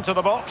played into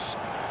the box.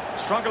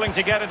 Struggling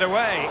to get it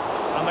away.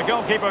 And the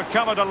goalkeeper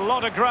covered a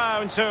lot of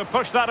ground to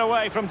push that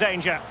away from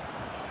danger.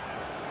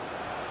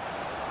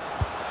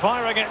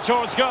 Firing it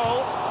towards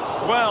goal.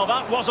 Well,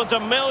 that wasn't a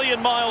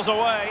million miles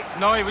away.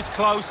 No, it was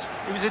close.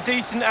 It was a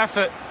decent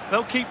effort.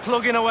 They'll keep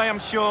plugging away, I'm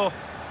sure.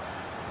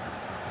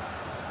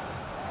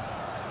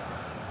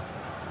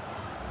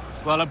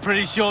 Well, I'm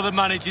pretty sure the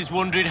manager's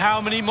wondering how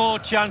many more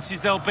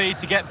chances there'll be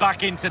to get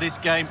back into this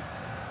game.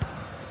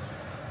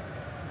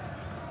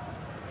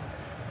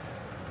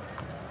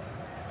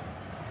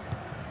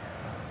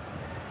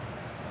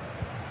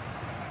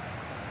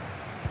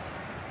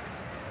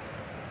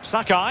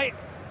 Sakai.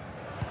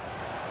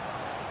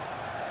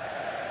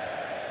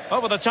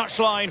 Over the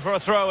touchline for a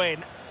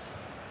throw-in.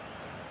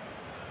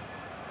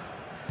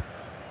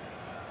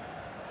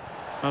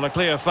 Well, a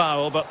clear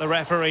foul, but the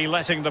referee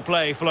letting the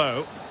play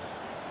flow.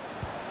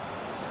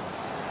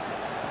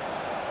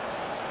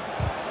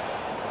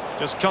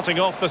 Just cutting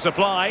off the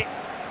supply.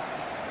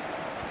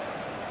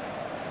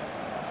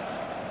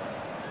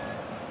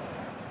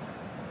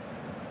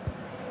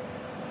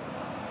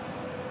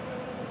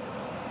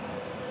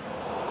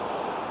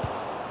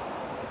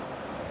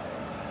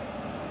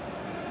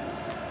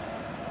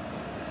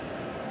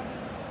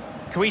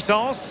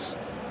 Cuisance.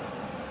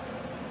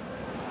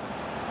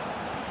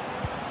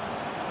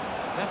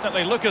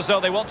 Definitely look as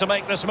though they want to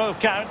make this move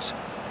count.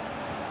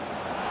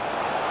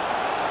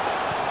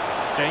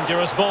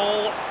 Dangerous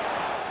ball.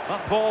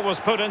 That ball was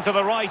put into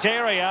the right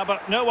area,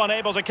 but no one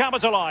able to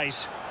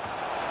capitalise.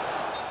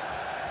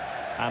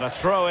 And a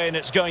throw-in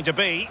it's going to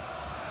be.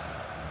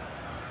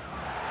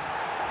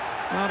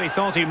 Well, he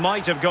thought he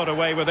might have got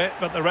away with it,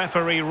 but the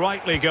referee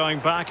rightly going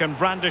back and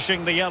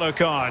brandishing the yellow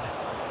card.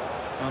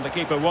 And the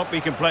keeper won't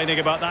be complaining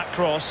about that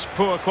cross.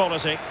 Poor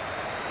quality.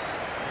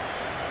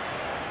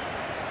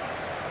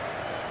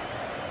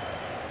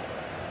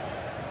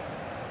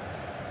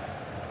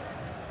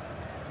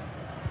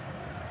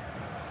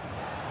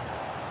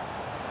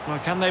 Well,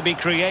 can they be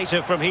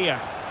creative from here?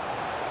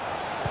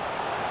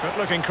 Good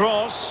looking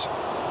cross.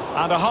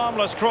 And a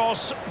harmless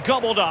cross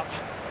gobbled up.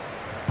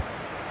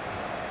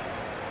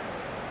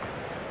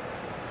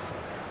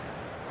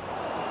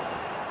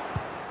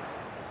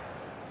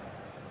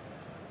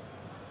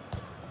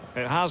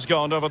 It has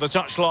gone over the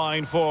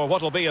touchline for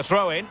what will be a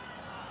throw-in.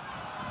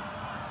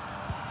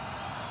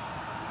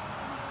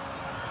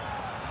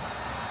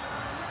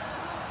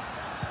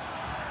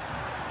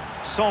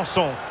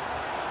 Saison.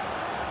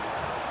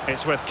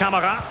 It's with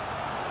Kamara.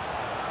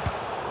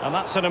 And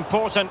that's an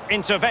important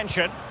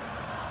intervention.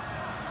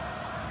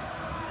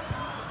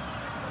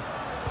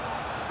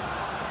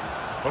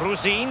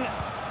 Ruzin.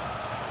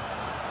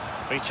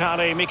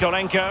 Vitaly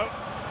Mikolenko.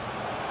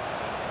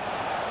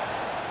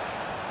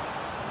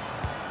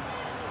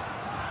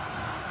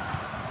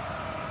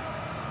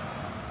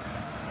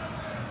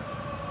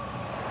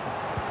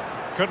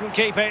 Couldn't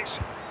keep it.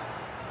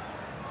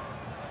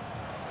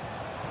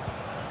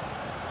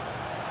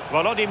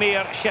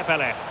 Volodymyr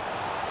Shepelev.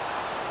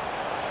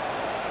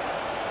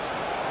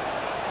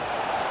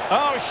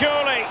 Oh,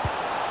 surely.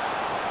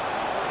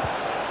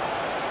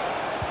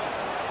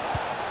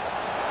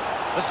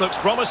 This looks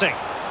promising.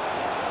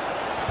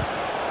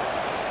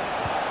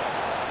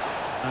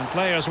 And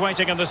players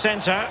waiting in the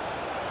centre.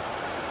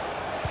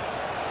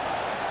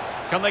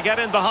 Can they get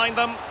in behind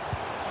them?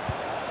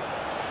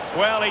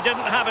 Well, he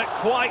didn't have it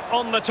quite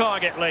on the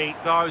target, Lee.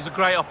 Oh, it was a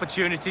great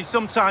opportunity.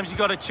 Sometimes you've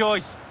got a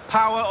choice,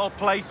 power or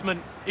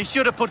placement. He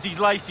should have put his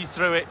laces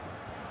through it.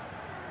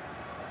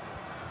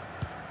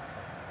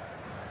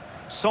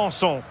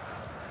 Saison.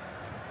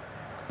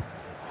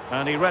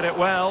 And he read it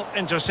well,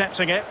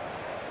 intercepting it.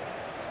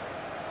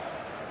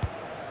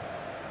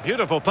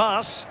 Beautiful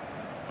pass.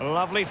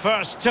 Lovely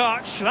first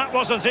touch. That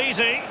wasn't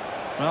easy.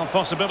 Well,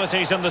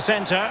 possibilities in the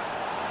centre.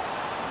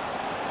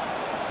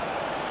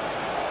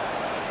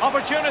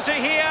 Opportunity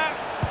here.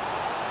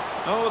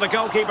 Oh, the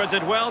goalkeeper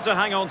did well to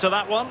hang on to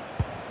that one.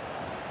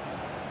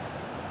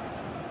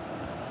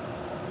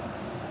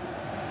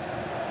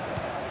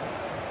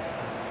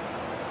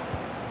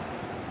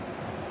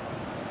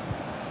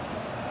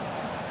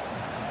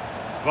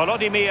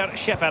 Volodymyr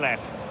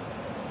Shepelev.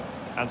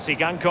 And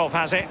Sigankov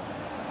has it.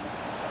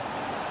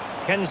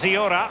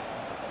 Kenziora.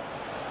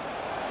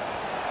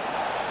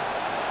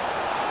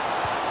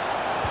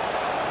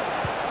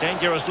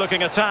 Dangerous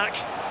looking attack.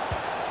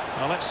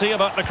 Well, let's see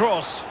about the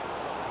cross.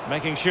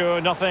 Making sure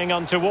nothing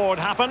untoward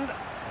happened.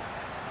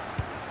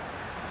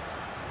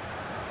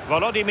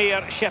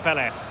 Volodymyr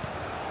Shepelev.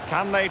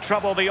 Can they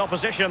trouble the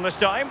opposition this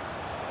time?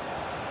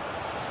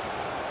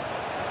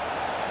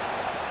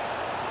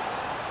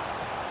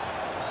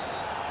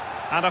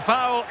 And a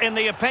foul in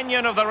the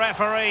opinion of the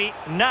referee.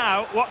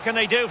 Now, what can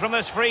they do from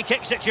this free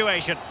kick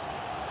situation?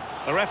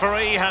 The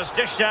referee has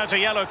dished out a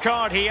yellow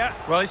card here.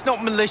 Well, it's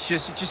not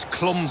malicious, it's just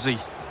clumsy.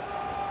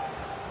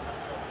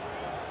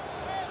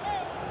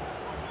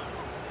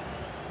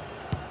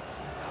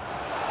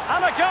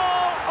 And a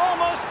goal,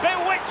 almost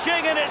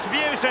bewitching in its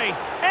beauty.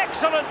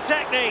 Excellent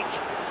technique.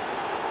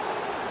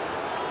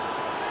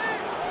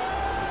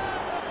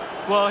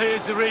 Well,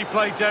 here's the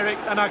replay, Derek,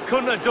 and I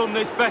couldn't have done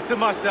this better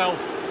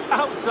myself.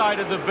 Outside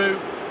of the boot,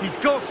 he's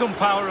got some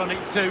power on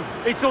it too.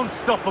 It's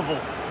unstoppable.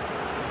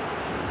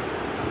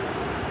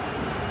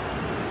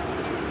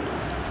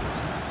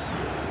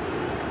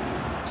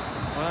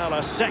 Well,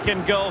 a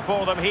second goal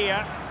for them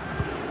here.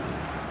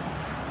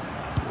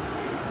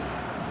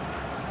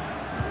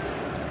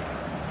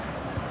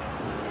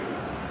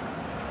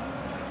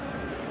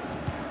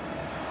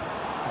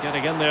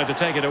 Getting in there to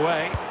take it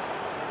away.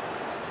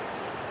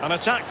 An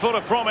attack full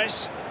of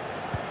promise.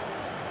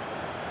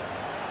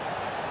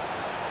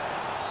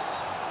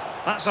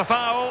 That's a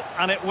foul,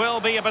 and it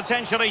will be a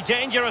potentially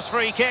dangerous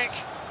free kick.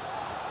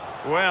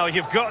 Well,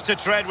 you've got to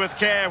tread with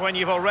care when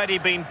you've already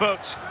been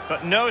booked.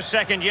 But no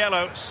second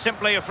yellow,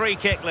 simply a free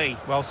kick, Lee.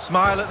 Well,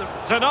 smile at the...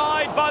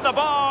 Denied by the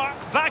bar,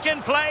 back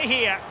in play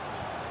here.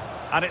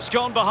 And it's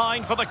gone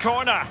behind for the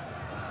corner.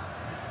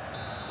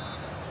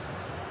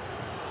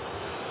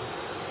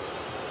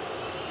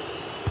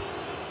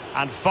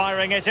 And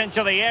firing it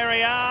into the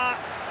area.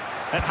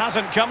 It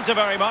hasn't come to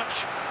very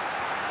much.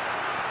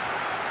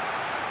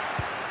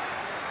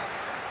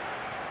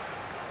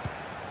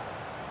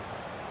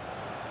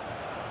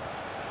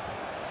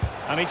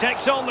 And he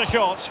takes on the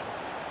shot.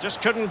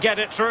 Just couldn't get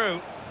it through.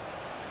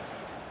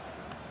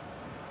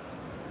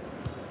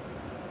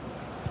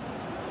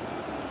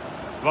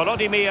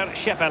 Volodymyr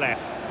Shepelev.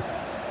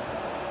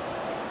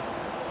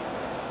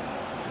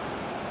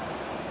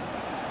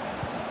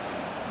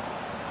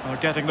 They're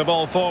getting the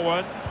ball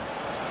forward.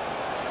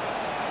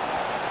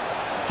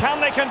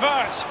 Can they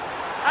convert?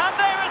 And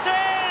there it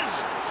is!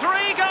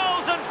 3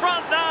 goals in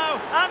front now.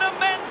 An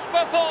immense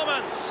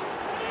performance.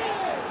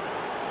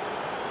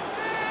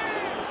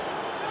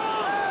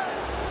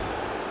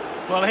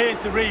 Well, here's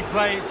the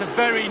replay. It's a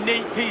very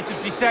neat piece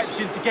of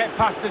deception to get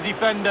past the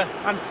defender.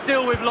 And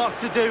still with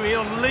lots to do, he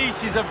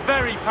unleashes a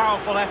very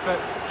powerful effort.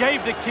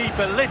 Gave the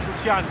keeper little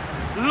chance.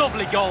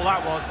 Lovely goal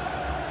that was.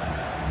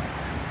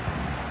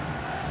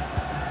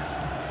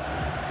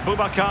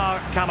 Boubacar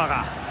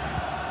Kamara.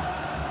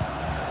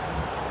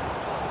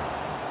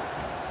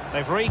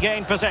 They've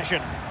regained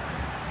possession.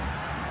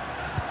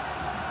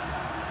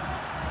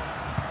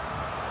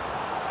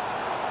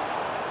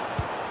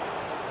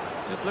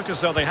 It looked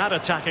as though they had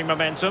attacking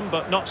momentum,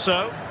 but not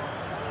so.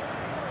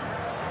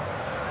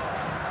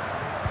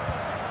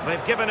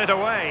 They've given it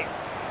away.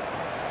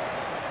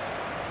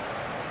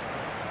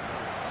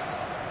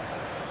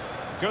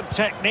 Good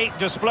technique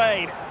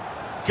displayed.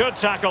 Good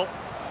tackle.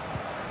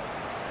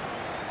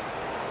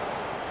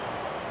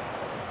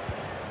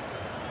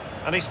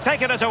 And he's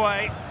taken it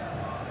away.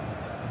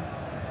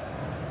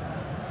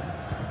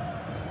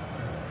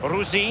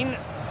 Ruzin.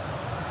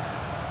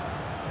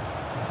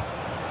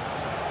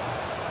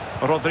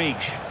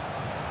 Rodriguez.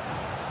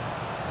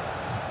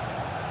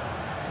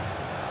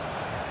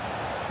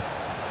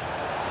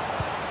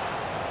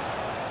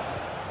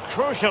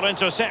 Crucial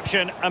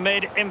interception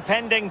amid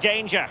impending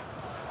danger.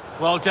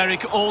 Well,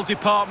 Derek, all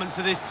departments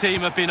of this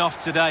team have been off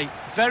today.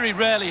 Very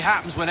rarely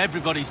happens when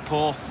everybody's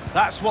poor.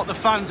 That's what the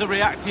fans are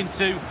reacting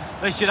to.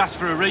 They should ask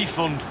for a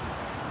refund.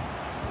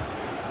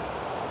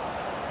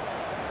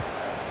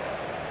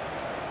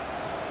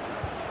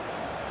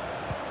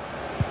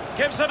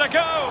 Gives it a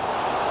go.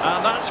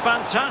 And that's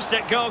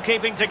fantastic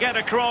goalkeeping to get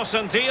across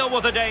and deal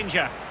with the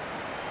danger.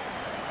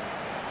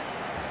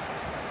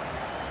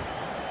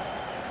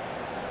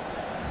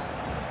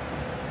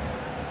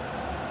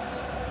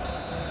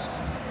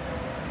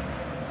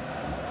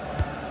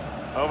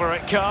 Over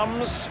it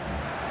comes.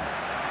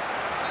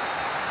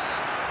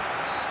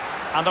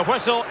 And the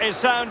whistle is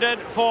sounded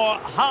for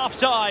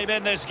half-time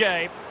in this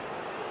game.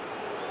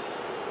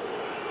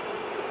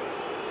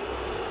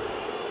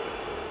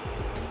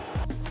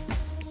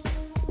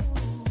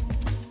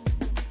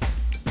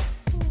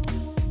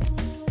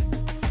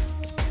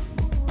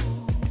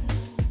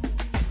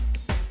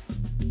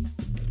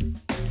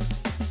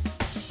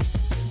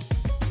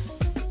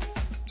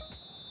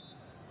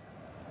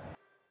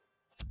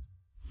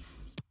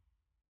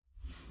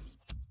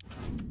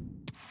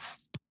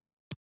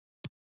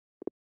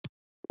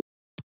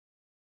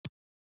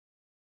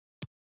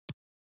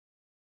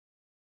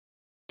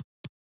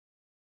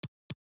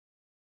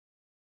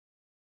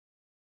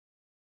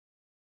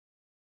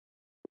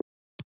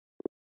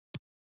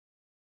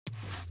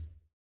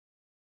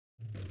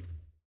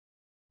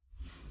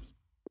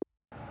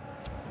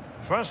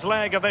 First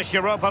leg of this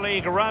Europa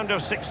League round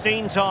of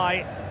 16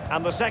 tie,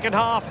 and the second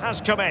half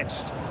has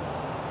commenced.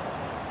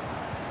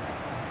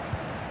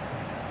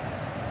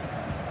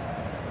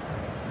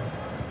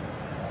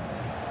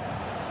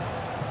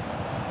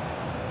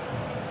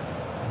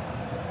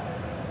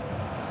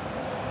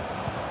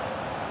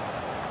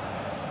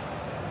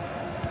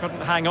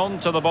 Couldn't hang on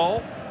to the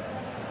ball.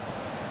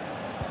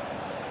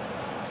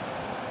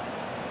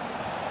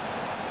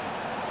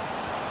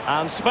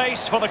 And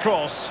space for the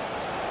cross.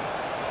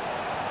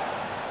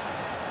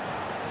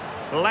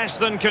 Less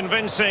than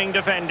convincing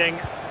defending.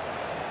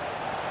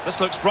 This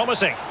looks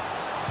promising.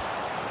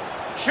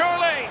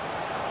 Surely!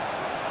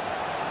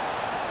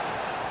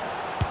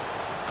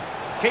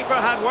 Keeper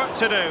had work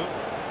to do.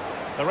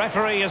 The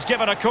referee has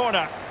given a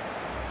corner.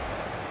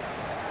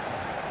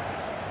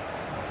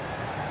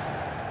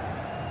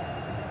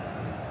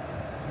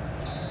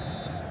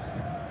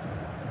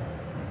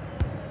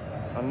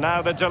 And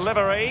now the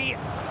delivery.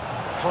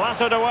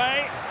 Clattered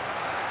away.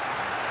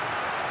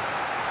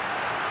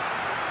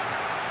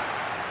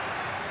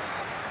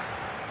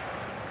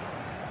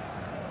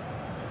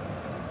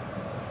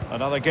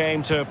 Another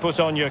game to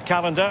put on your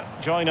calendar.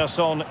 Join us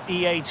on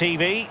EA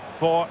TV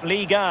for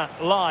Ligue 1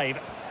 Live.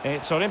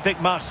 It's Olympique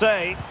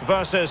Marseille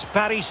versus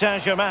Paris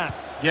Saint-Germain.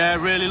 Yeah,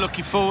 really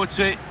looking forward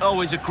to it.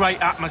 Always a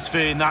great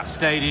atmosphere in that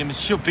stadium. It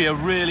should be a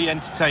really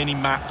entertaining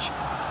match.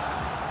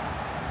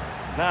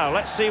 Now,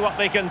 let's see what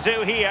they can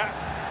do here.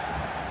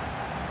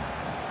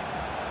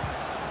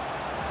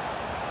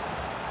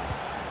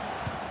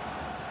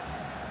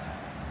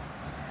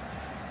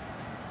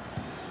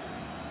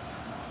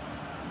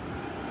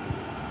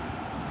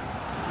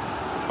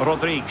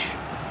 Rodriguez.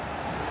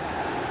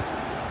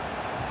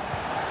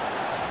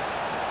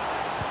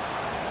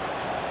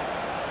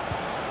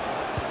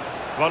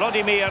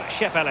 Volodymyr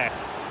Shepelev.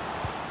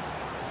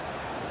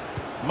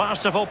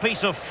 Masterful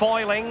piece of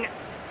foiling.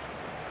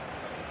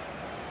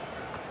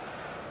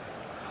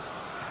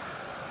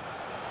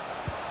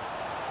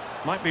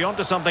 Might be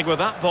onto something with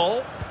that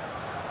ball.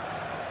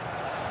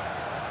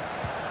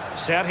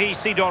 Serhii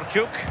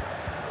Sidorchuk.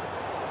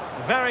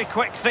 Very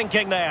quick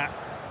thinking there.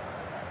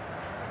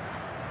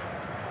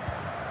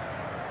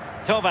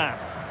 Thauvin.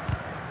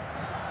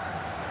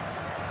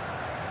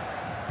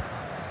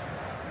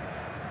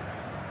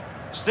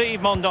 Steve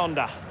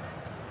Mondonda.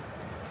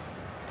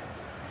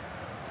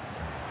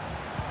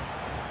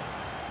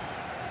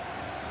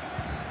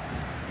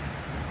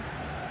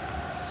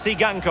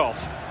 Sigankov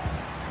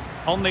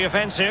on the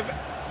offensive.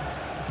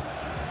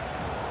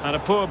 And a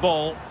poor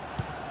ball.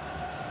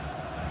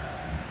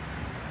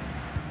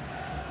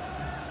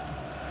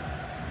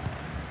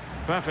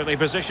 Perfectly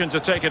positioned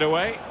to take it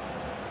away.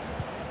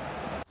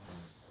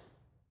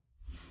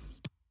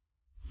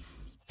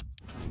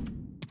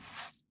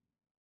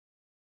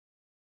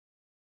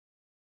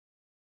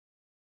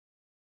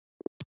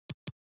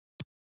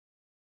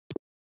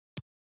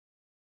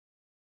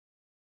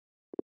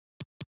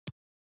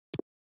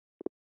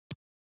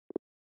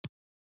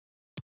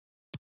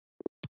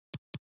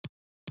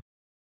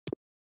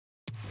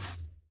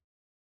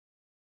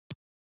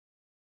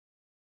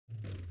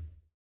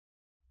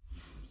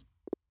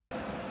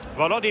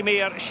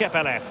 Volodymyr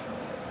Shepelev.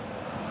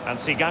 And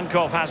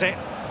Sigankov has it.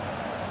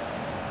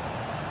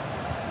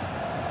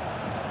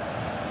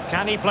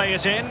 Can he play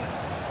it in?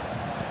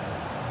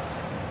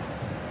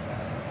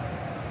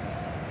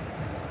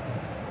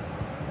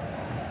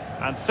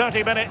 And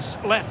 30 minutes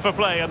left for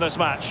play in this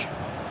match.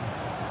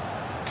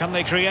 Can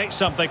they create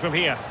something from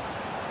here?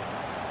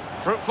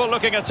 Fruitful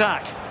looking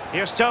attack.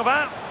 Here's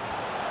Thauvin.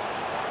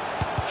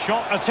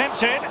 Shot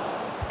attempted.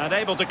 And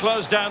able to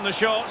close down the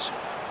shot.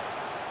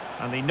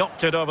 And he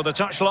knocked it over the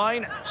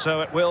touchline,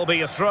 so it will be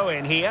a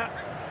throw-in here.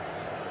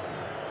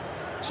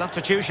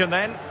 Substitution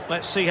then.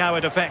 Let's see how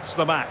it affects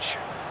the match.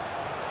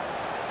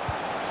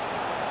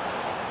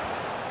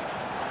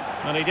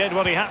 And he did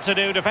what he had to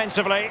do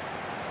defensively.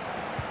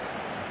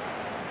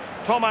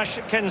 Tomasz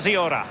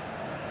Kenziora.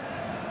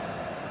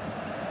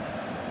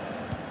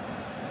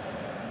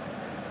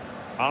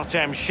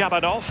 Artem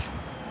Shabadov.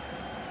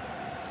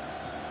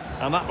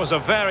 And that was a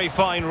very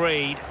fine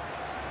read.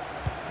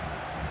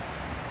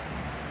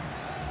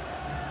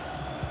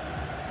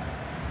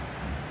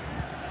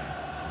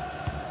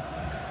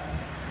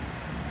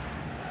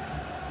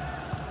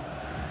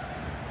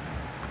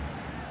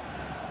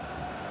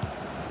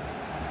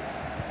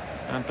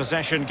 And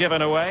possession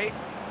given away.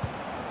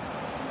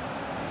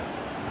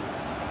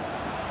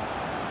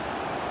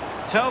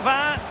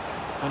 Tova,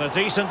 and a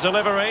decent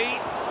delivery.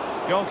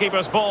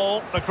 Goalkeeper's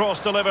ball, the cross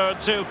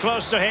delivered too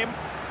close to him.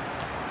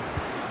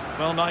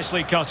 Well,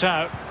 nicely cut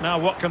out. Now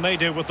what can they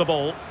do with the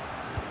ball?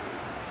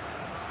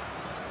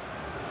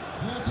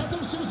 Votre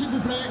attention s'il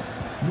vous plaît.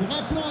 Nous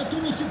rappelons à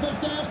tous nos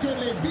supporters que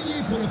les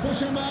billets pour le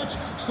prochain match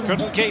sont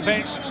déjà à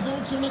la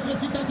vente sur notre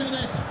site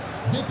internet.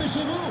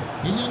 Dépêchez-vous,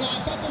 il n'y en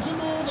aura pas pour tout le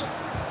monde.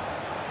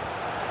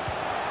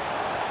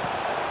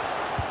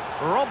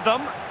 Robbed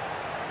them.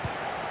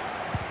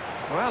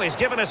 Well, he's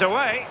given us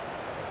away.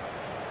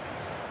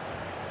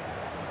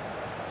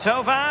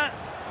 Tova.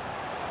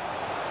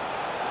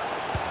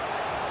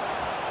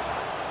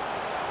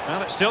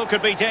 Well, it still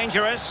could be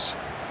dangerous.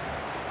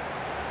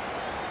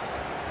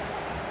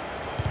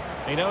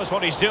 He knows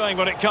what he's doing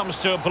when it comes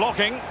to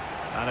blocking.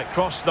 And it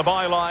crossed the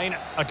byline,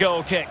 a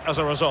goal kick as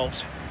a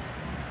result.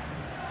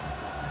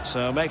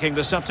 So making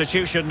the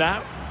substitution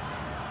now.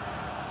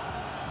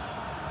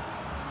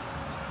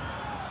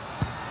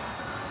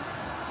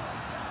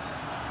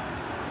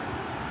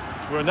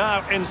 We're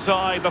now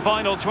inside the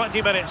final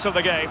 20 minutes of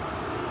the game.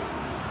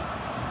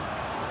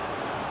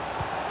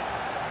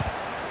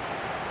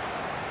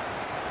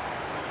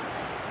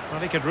 Well,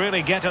 he could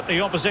really get at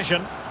the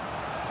opposition.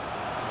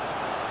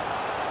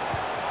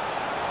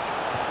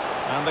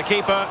 And the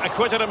keeper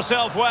acquitted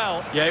himself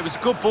well. Yeah, it was a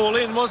good ball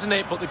in, wasn't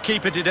it? But the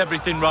keeper did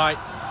everything right.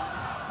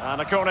 And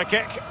a corner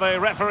kick, the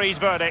referee's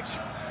verdict.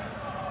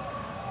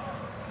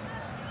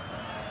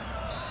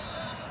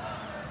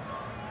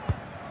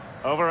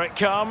 Over it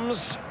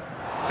comes.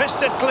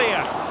 Fisted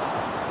clear.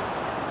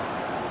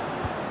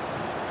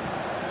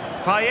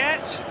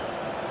 Payet.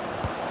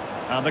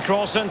 And the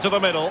cross into the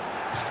middle.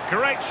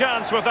 Great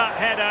chance with that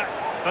header,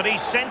 but he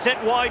sent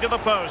it wide of the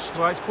post.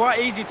 Well, it's quite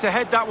easy to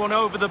head that one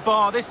over the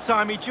bar. This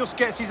time he just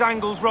gets his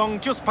angles wrong,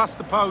 just past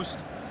the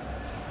post.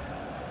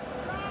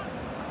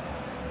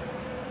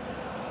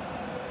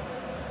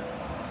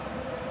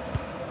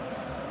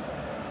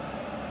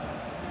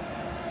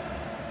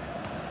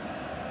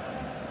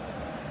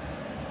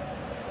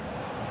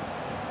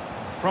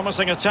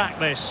 Promising attack,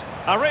 this.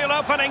 A real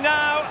opening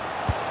now.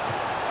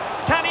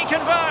 Can he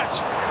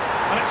convert?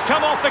 And it's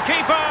come off the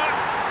keeper.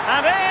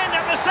 And in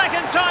at the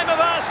second time of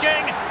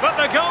asking, but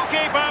the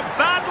goalkeeper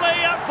badly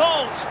at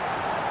fault.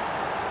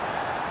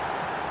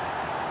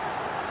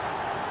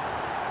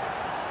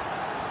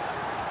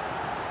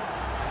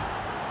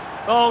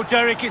 Oh,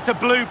 Derek, it's a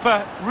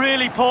blooper.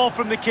 Really poor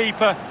from the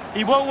keeper.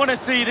 He won't want to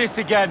see this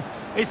again.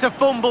 It's a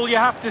fumble, you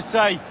have to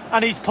say,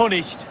 and he's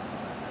punished.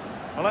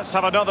 Well, let's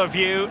have another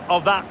view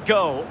of that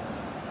goal.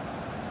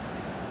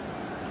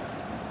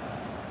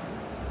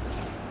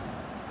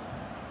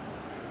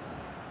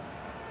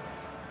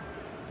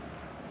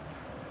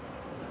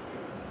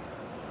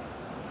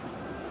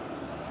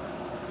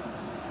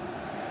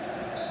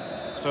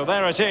 So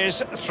there it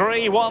is,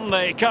 3-1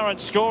 the current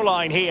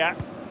scoreline here.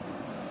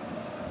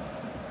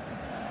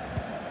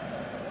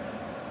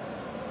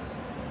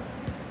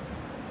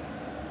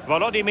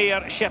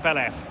 Volodymyr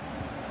Shepelev.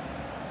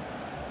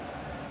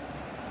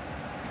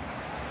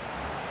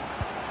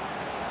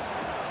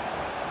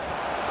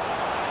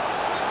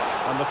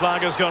 And the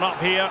flag has gone up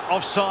here,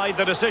 offside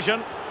the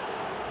decision.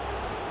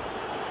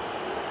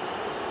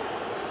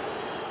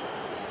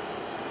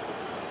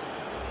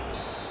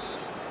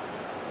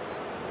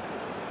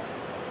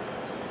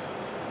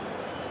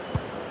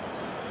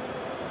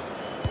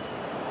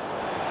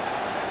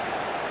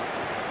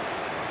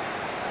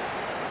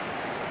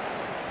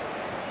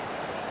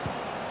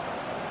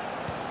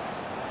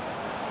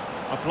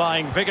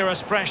 Applying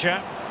vigorous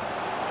pressure.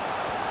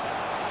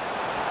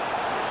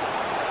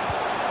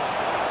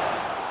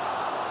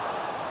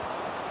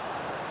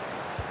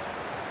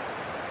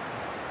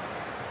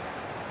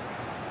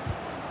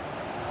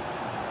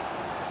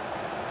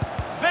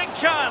 Big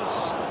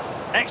chance.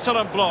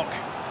 Excellent block.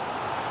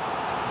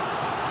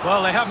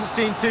 Well, they haven't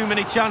seen too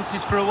many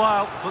chances for a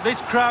while, but this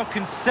crowd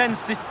can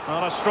sense this.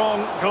 And a strong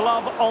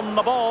glove on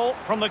the ball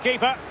from the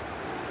keeper.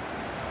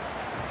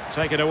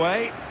 Take it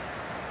away.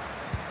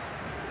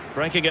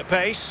 Breaking at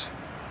pace.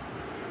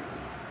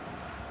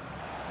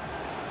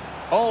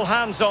 All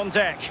hands on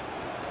deck.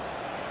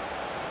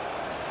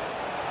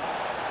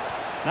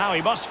 Now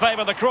he must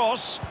favour the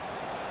cross.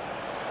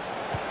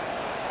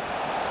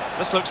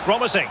 This looks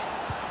promising.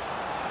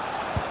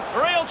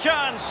 Real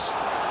chance.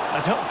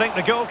 I don't think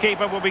the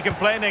goalkeeper will be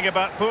complaining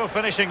about poor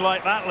finishing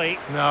like that, Lee.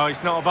 No,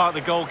 it's not about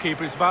the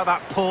goalkeeper, it's about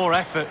that poor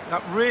effort.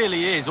 That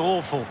really is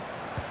awful.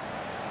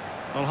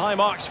 Well, high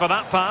marks for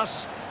that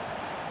pass.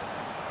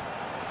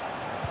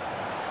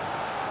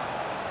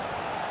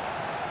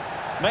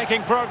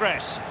 Making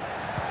progress.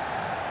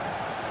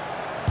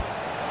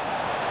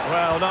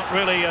 Well, not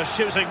really a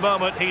shooting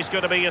moment he's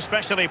going to be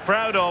especially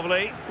proud of,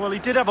 Lee. Well, he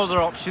did have other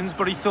options,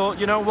 but he thought,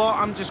 you know what,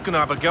 I'm just going to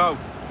have a go.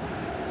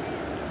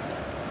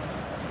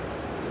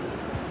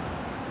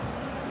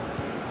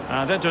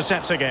 And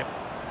intercepting it.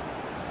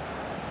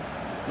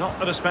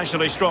 Not an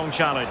especially strong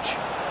challenge.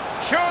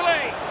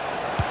 Surely!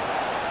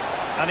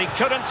 And he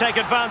couldn't take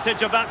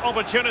advantage of that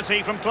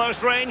opportunity from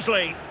close range,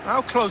 Lee.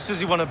 How close does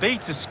he want to be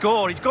to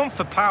score? He's gone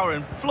for power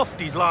and fluffed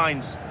his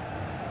lines.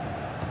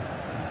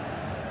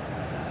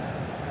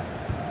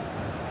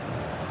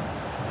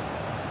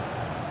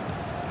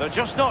 They're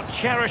just not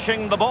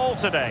cherishing the ball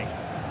today.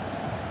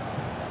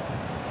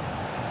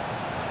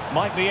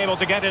 Might be able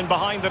to get in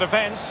behind the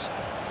defence.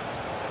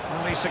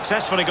 Well, he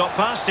successfully got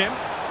past him.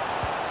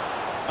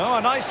 Oh,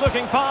 a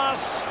nice-looking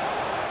pass.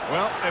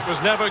 Well, it was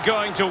never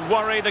going to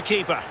worry the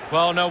keeper.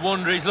 Well, no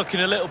wonder he's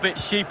looking a little bit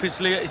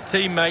sheepishly at his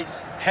teammates.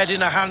 Head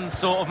in a hand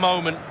sort of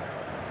moment.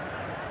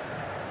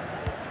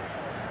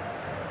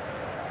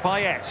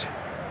 Payet.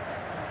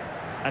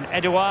 And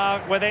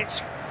Edouard with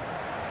it.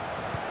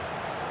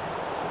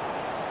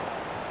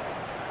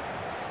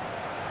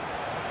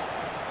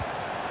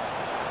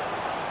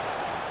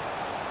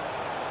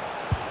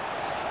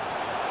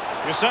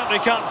 You certainly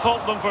can't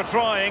fault them for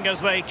trying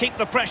as they keep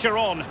the pressure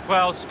on.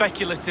 Well,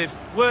 speculative.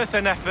 Worth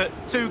an effort.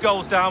 2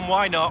 goals down,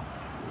 why not?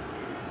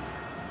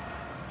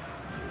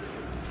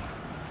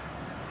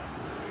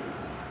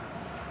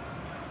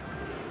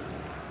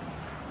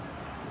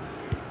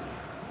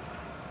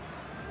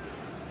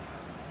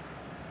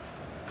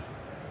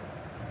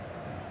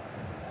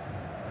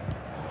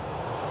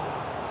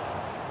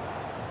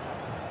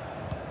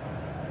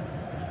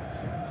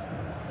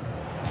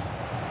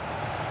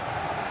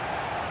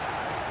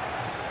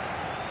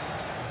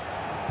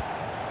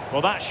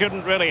 Well, that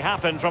shouldn't really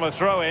happen from a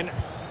throw-in.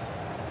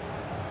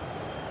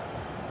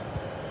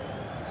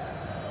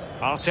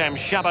 Artem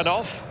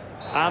Shabanov.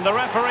 And the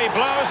referee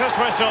blows his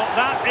whistle.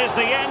 That is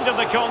the end of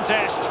the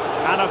contest.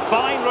 And a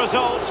fine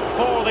result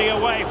for the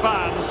away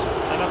fans.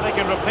 And if they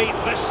can repeat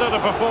this sort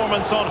of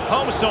performance on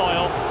home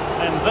soil,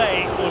 then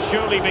they will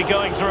surely be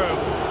going through.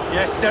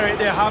 Yes, Derek,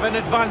 they have an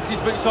advantage,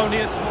 but it's only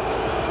a small...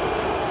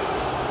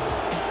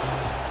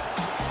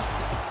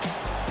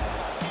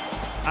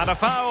 And a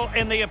foul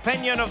in the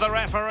opinion of the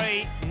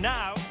referee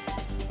now.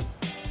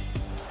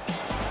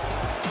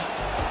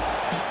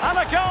 And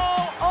a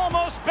goal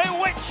almost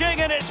bewitching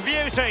in its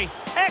beauty.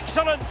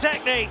 Excellent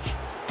technique.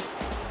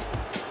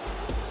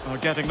 Oh,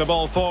 getting the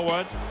ball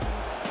forward.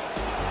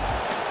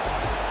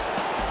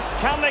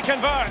 Can they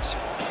convert?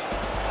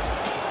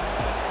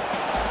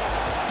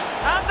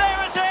 And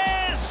there it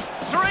is!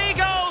 3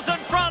 goals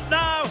in front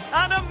now.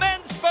 An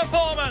immense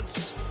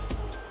performance.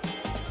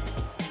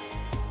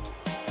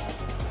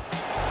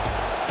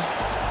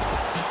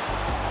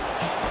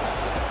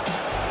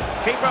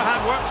 Keeper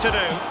had work to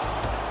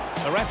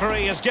do. The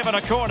referee has given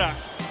a corner.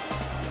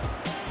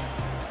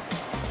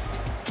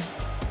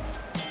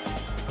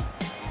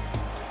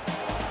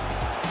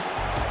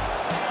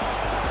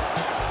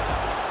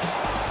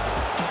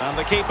 And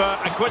the keeper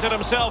acquitted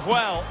himself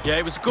well. Yeah,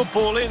 it was a good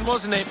ball in,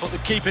 wasn't it? But the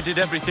keeper did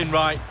everything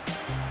right.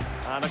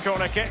 And a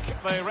corner kick,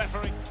 the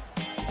referee.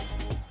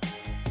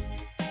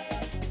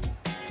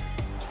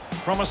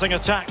 Promising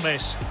attack,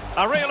 this.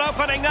 A real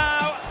opening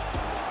now.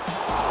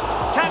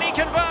 Can he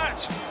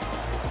convert?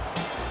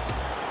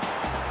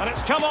 And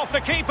it's come off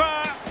the keeper,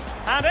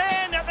 and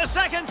in at the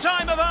second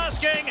time of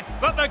asking,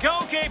 but the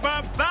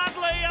goalkeeper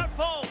badly at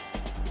fault.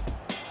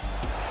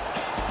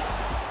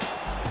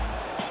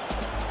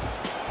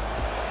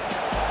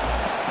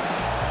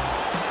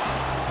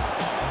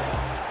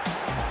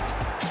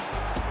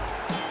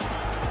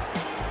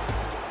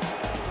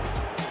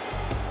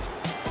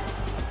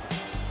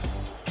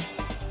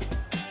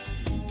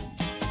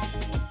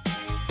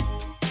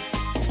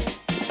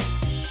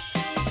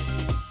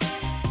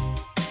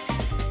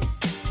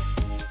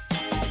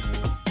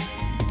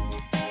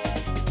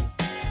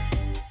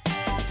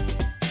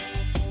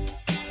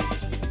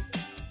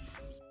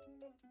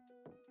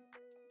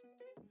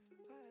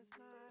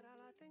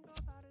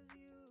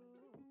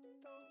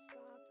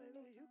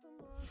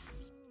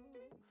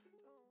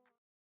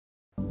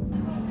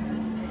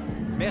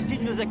 Merci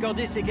de nous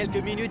accorder ces quelques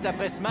minutes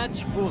après ce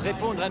match pour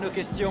répondre à nos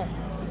questions.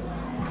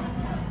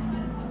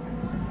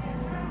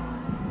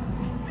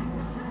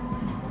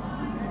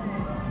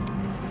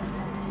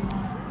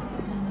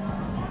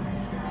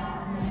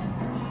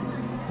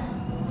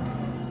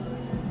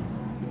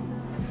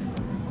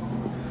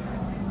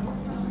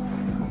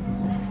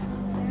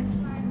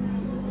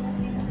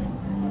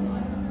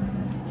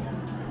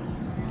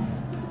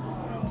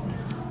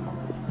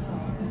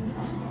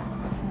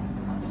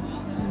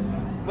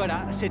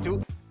 Voilà, c'est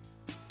tout.